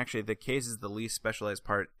 and actually the case is the least specialized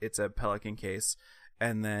part. It's a Pelican case,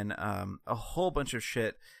 and then a whole bunch of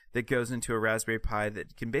shit that goes into a Raspberry Pi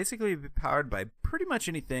that can basically be powered by pretty much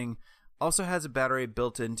anything. Also has a battery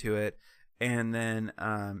built into it, and then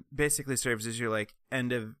basically serves as your like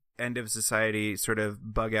end of society sort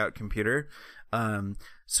of bug out computer.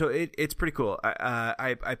 So it's pretty cool.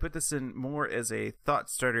 I put this in more as a thought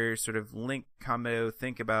starter sort of link combo.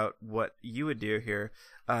 Think about what you would do here.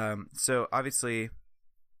 So obviously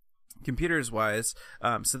computers wise,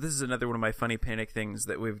 so this is another one of my funny panic things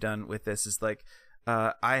that we've done with this is like,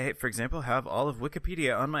 I, for example, have all of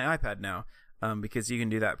Wikipedia on my iPad now, because you can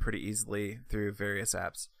do that pretty easily through various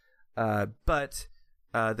apps. But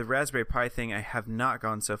the Raspberry Pi thing, I have not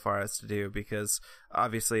gone so far as to do, because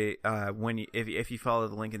obviously, if you follow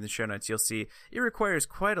the link in the show notes, you'll see it requires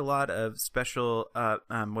quite a lot of special,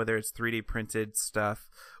 whether it's 3D printed stuff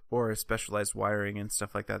or specialized wiring and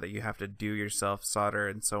stuff like that you have to do yourself, solder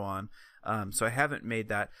and so on. So I haven't made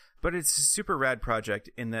that, but it's a super rad project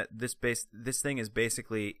in that this thing is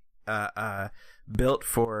basically built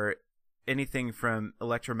for anything from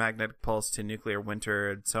electromagnetic pulse to nuclear winter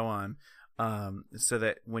and so on. So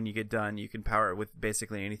that when you get done, you can power it with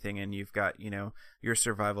basically anything, and you've got, you know, your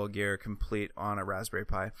survival gear complete on a Raspberry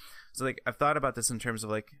Pi. So like, I've thought about this in terms of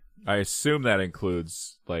like, I assume that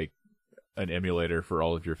includes like an emulator for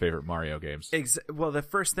all of your favorite Mario games. Well, the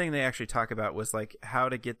first thing they actually talk about was like how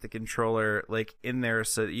to get the controller like in there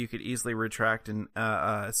so that you could easily retract and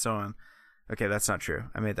so on. Okay, that's not true.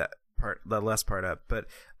 I made the last part up, but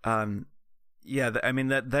yeah, I mean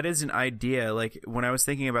that is an idea. Like when I was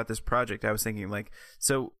thinking about this project, I was thinking like,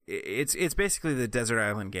 so it's basically the Desert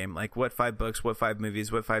Island game. Like, what 5 books, what 5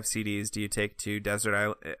 movies, what 5 CDs do you take to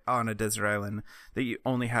on a desert island that you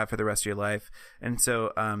only have for the rest of your life? And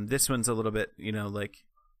so this one's a little bit, you know, like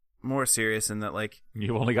more serious in that like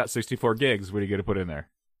you've only got 64 gigs. What are you going to put in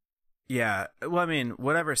there? Yeah, well, I mean,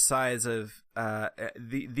 whatever size of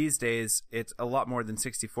these days, it's a lot more than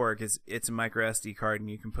 64 because it's a micro SD card and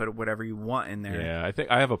you can put whatever you want in there. Yeah, I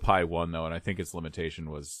think I have a Pi 1 though, and I think its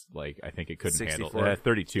limitation was like, I think it couldn't 64. handle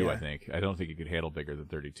 32. Yeah. I think I don't think it could handle bigger than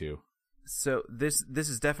 32. So this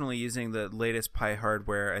is definitely using the latest Pi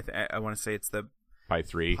hardware. I want to say it's the Pi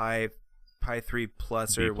 3, Pi 3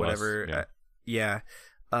 Plus B or whatever. plus, Yeah.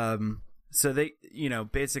 So they, you know,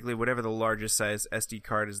 basically whatever the largest size SD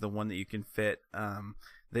card is the one that you can fit.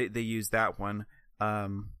 They use that one.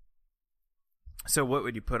 So what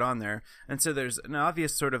would you put on there? And so there's an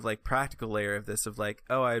obvious sort of like practical layer of this of like,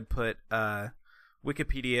 oh, I'd put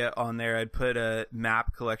Wikipedia on there. I'd put a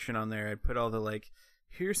map collection on there. I'd put all the like,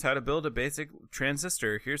 here's how to build a basic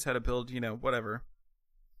transistor. Here's how to build, you know, whatever.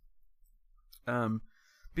 But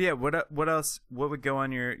yeah, what else? What would go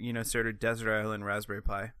on your, you know, sort of desert island Raspberry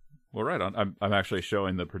Pi? Well, right on. I'm actually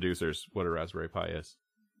showing the producers what a Raspberry Pi is.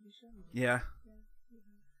 Yeah.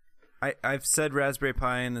 I've said Raspberry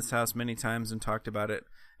Pi in this house many times and talked about it,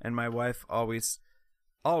 and my wife always,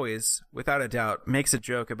 without a doubt, makes a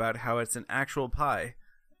joke about how it's an actual Pi.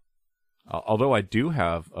 Although I do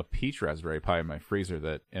have a peach Raspberry Pi in my freezer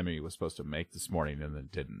that Emmy was supposed to make this morning and then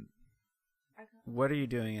didn't. What are you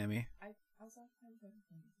doing, Emmy?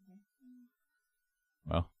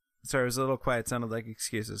 Well. Sorry, it was a little quiet. It sounded like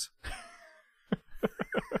excuses.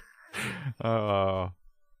 Oh,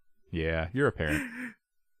 yeah, you're a parent.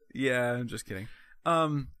 Yeah, I'm just kidding.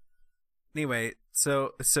 Anyway,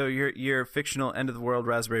 so your fictional end of the world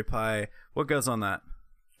Raspberry Pi. What goes on that?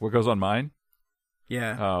 What goes on mine?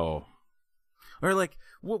 Yeah. Oh. Or like,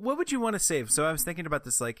 what would you want to save? So I was thinking about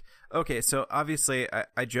this. Like, okay, so obviously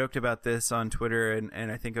I joked about this on Twitter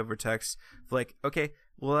and I think over text. Like, okay,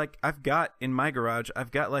 well, like I've got in my garage,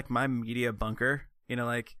 I've got like my media bunker. You know,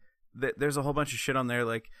 like there's a whole bunch of shit on there.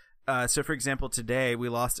 Like, so for example, today we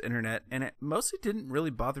lost internet, and it mostly didn't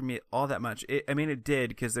really bother me all that much. I mean, it did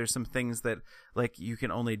because there's some things that like you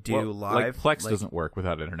can only do live. Like Plex doesn't work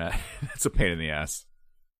without internet. It's a pain in the ass.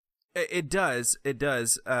 It does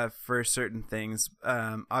for certain things.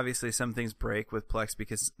 Obviously, some things break with Plex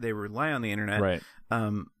because they rely on the internet. Right.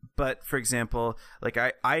 But for example, like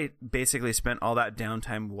I basically spent all that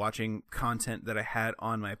downtime watching content that I had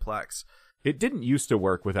on my Plex. It didn't used to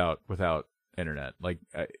work without internet. Like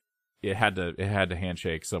it had to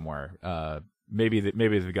handshake somewhere. Maybe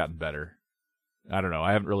they've gotten better. I don't know.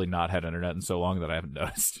 I haven't really not had internet in so long that I haven't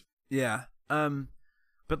noticed. Yeah.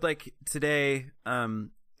 But like today,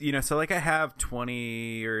 you know, so like I have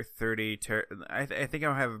 20 or 30 I think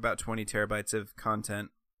I'll have about 20 terabytes of content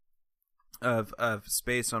of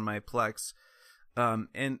space on my Plex.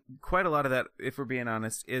 And quite a lot of that, if we're being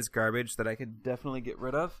honest, is garbage that I could definitely get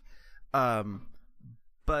rid of.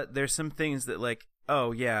 But there's some things that like,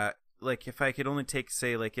 oh yeah, like if I could only take,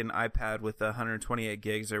 say, like an iPad with 128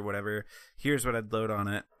 gigs or whatever, here's what I'd load on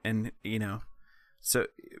it. And, you know, so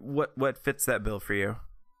what fits that bill for you?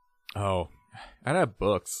 Oh, I'd have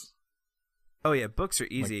books. Oh yeah, books are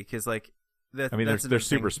easy because like that. I mean, they're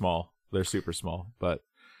super small. They're super small, but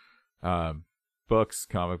books,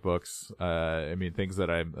 comic books. I mean, things that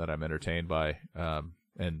I'm entertained by.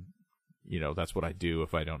 And you know, that's what I do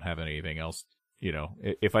if I don't have anything else. You know,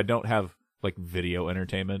 if I don't have like video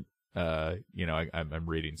entertainment, you know, I'm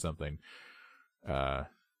reading something. I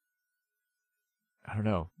don't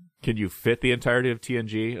know. Can you fit the entirety of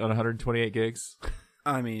TNG on 128 gigs?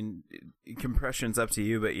 I mean, compression's up to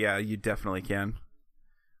you, but yeah, you definitely can.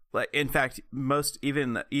 Like, in fact,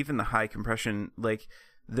 even the high compression, like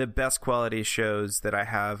the best quality shows that I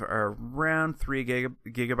have are around 3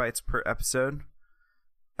 gigabytes per episode.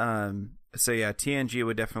 So yeah, TNG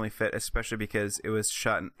would definitely fit, especially because it was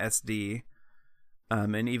shot in SD.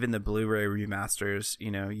 And even the Blu-ray remasters, you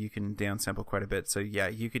know, you can downsample quite a bit. So yeah,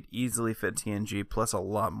 you could easily fit TNG plus a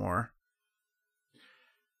lot more.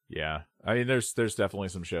 Yeah. I mean, there's definitely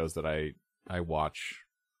some shows that I watch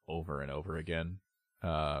over and over again.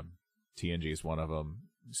 TNG is one of them.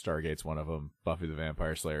 Stargate's one of them. Buffy the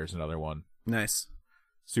Vampire Slayer is another one. Nice.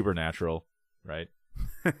 Supernatural, right?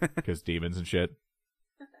 Because demons and shit.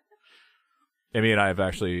 Amy and I have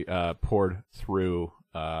actually poured through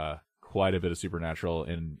quite a bit of Supernatural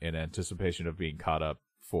in anticipation of being caught up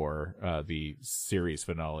for the series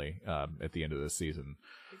finale at the end of this season.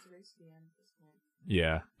 It's a race to the end at this point.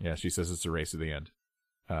 Yeah. She says it's a race to the end.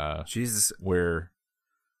 Jesus. We're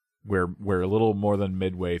a little more than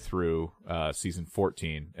midway through season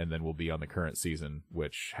 14, and then we'll be on the current season,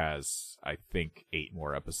 which has, I think, 8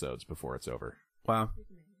 more episodes before it's over. Wow.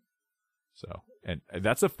 So, and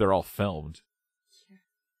that's if they're all filmed.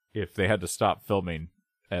 Yeah. If they had to stop filming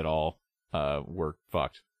at all, we're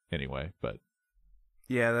fucked anyway. But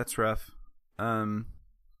yeah, that's rough. Yeah.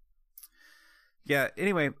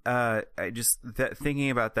 Anyway, I just thinking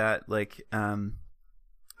about that, like,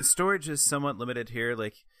 storage is somewhat limited here.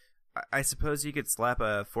 Like, I suppose you could slap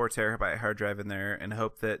a 4 terabyte hard drive in there and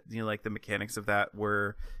hope that, like, the mechanics of that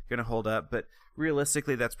were going to hold up. But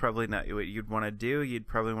realistically, that's probably not what you'd want to do. You'd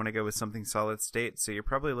probably want to go with something solid state. So you're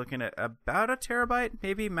probably looking at about a terabyte,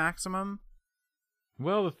 maybe maximum.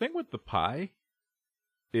 well, the thing with the Pi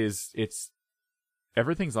is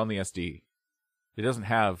everything's on the SD. It doesn't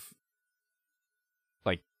have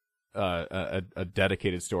like a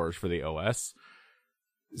dedicated storage for the OS.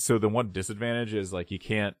 So the one disadvantage is like you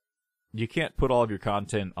can't put all of your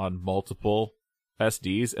content on multiple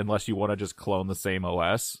SDs unless you want to just clone the same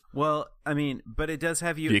OS. Well, I mean, but it does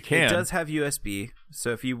have You can. It does have USB.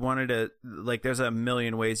 So if you wanted to, like, there's a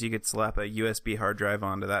million ways you could slap a USB hard drive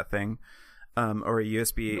onto that thing, or a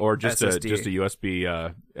USB Or just SSD. a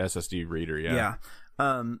USB SSD reader, yeah.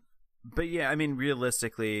 Yeah. But yeah, I mean,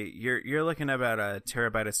 realistically, you're looking at about a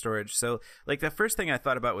terabyte of storage. So, like, the first thing I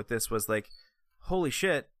thought about with this was like, holy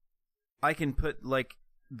shit, I can put like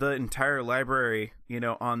the entire library,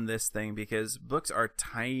 on this thing, because books are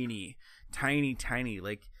tiny.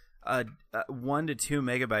 Like, 1 to 2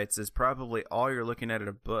 megabytes is probably all you're looking at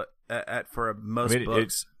a book for most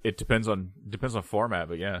books. It depends on format,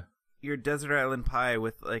 but yeah. Your Desert Island Pi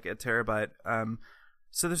with like a terabyte.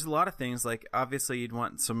 So there's a lot of things. Like, obviously you'd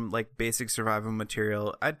want some like basic survival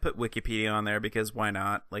material. I'd put Wikipedia on there because why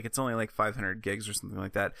not? Like, it's only like 500 gigs or something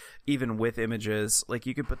like that. Even with images, like,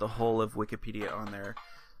 you could put the whole of Wikipedia on there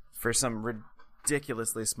for some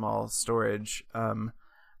ridiculously small storage. And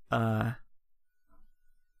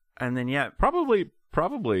then yeah, Probably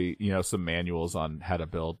some manuals on how to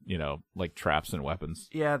build, like traps and weapons.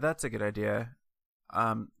 yeah, that's a good idea.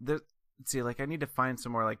 See, like, I need to find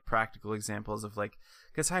some more like practical examples of, like,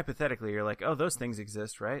 because hypothetically you're like, oh, those things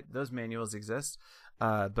exist, right? Those manuals exist,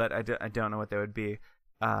 but I don't know what they would be.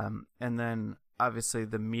 And then obviously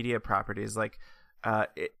the media properties, like,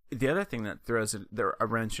 the other thing that throws a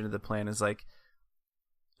wrench into the plan is like,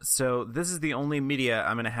 so this is the only media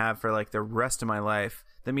I'm going to have for like the rest of my life.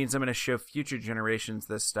 That means I'm going to show future generations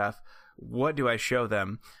this stuff. What do I show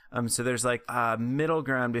them? So there's like a middle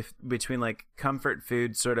ground between like comfort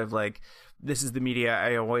food, sort of like, this is the media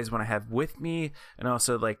I always want to have with me, and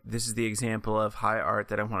also like, this is the example of high art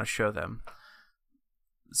that I want to show them.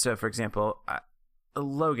 So for example,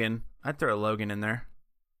 Logan, I'd throw a Logan in there.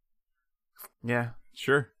 Yeah.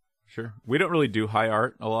 Sure. We don't really do high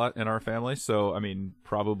art a lot in our family, so I mean,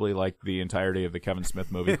 probably like the entirety of the Kevin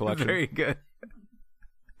Smith movie collection. Very good.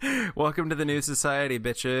 Welcome to the new society,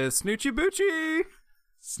 bitches. Snoochie Boochie.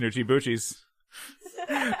 Snoochie Boochies.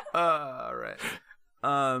 All right.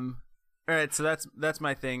 All right. So that's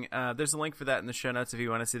my thing. There's a link for that in the show notes if you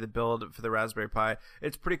want to see the build for the Raspberry Pi.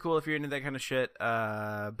 It's pretty cool if you're into that kind of shit.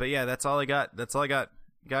 But yeah, that's all I got. Got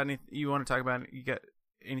anything you want to talk about? You got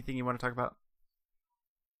anything you want to talk about?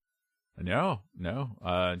 No.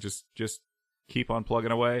 Just keep on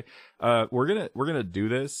plugging away. We're gonna do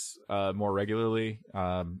this more regularly,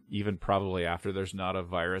 even probably after there's not a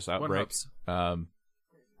virus outbreak.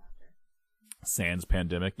 Sans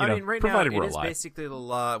pandemic. I mean, right now it is basically the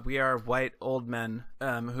law. We are white old men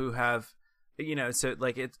who have, so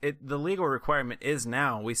like the legal requirement is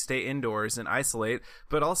now we stay indoors and isolate,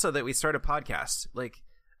 but also that we start a podcast. Like,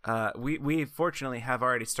 we fortunately have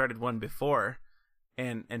already started one before.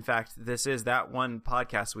 And in fact, this is that one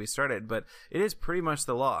podcast we started, but it is pretty much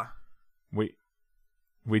the law.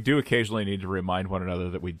 We do occasionally need to remind one another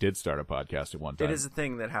that we did start a podcast at one time. It is a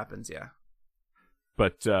thing that happens, yeah.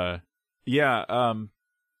 But yeah,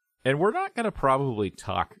 and we're not going to probably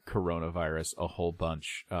talk coronavirus a whole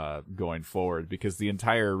bunch going forward, because the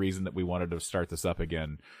entire reason that we wanted to start this up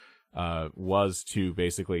again was to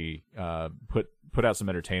basically put out some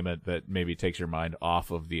entertainment that maybe takes your mind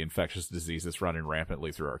off of the infectious disease that's running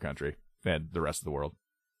rampantly through our country and the rest of the world.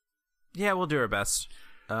 Yeah, we'll do our best.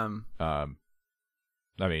 I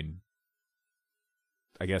mean,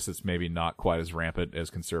 I guess it's maybe not quite as rampant as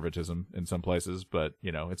conservatism in some places, but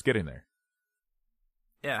it's getting there.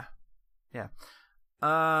 Yeah.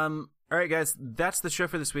 All right, guys, that's the show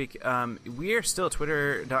for this week. We are still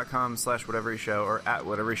twitter.com/whateveryshow or at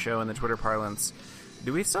whateveryshow in the Twitter parlance.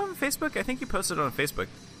 Do we still have a Facebook? I think you posted on Facebook.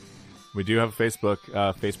 We do have a Facebook,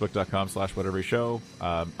 facebook.com/whateveryshow.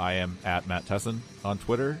 I am at Matt Tesson on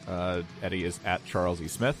Twitter. Eddie is at Charles E.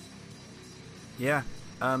 Smith. Yeah.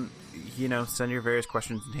 Send your various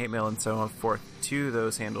questions and hate mail and so on forth to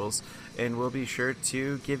those handles, and we'll be sure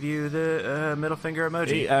to give you the middle finger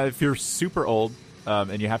emoji. Hey, if you're super old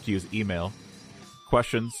and you have to use email,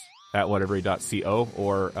 questions at whatevery.co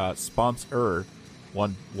or sponsor,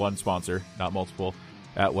 one sponsor, not multiple,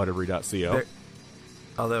 at whatevery.co.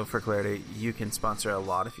 Although, for clarity, you can sponsor a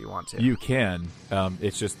lot if you want to. You can.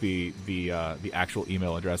 It's just the actual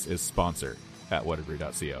email address is sponsor at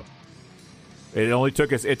whatevery.co. It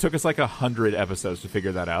took us like 100 episodes to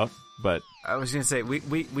figure that out, but I was going to say,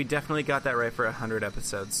 we definitely got that right for 100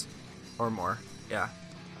 episodes or more. Yeah.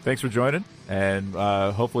 Thanks for joining, and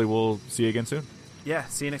hopefully we'll see you again soon. Yeah,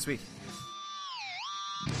 see you next week.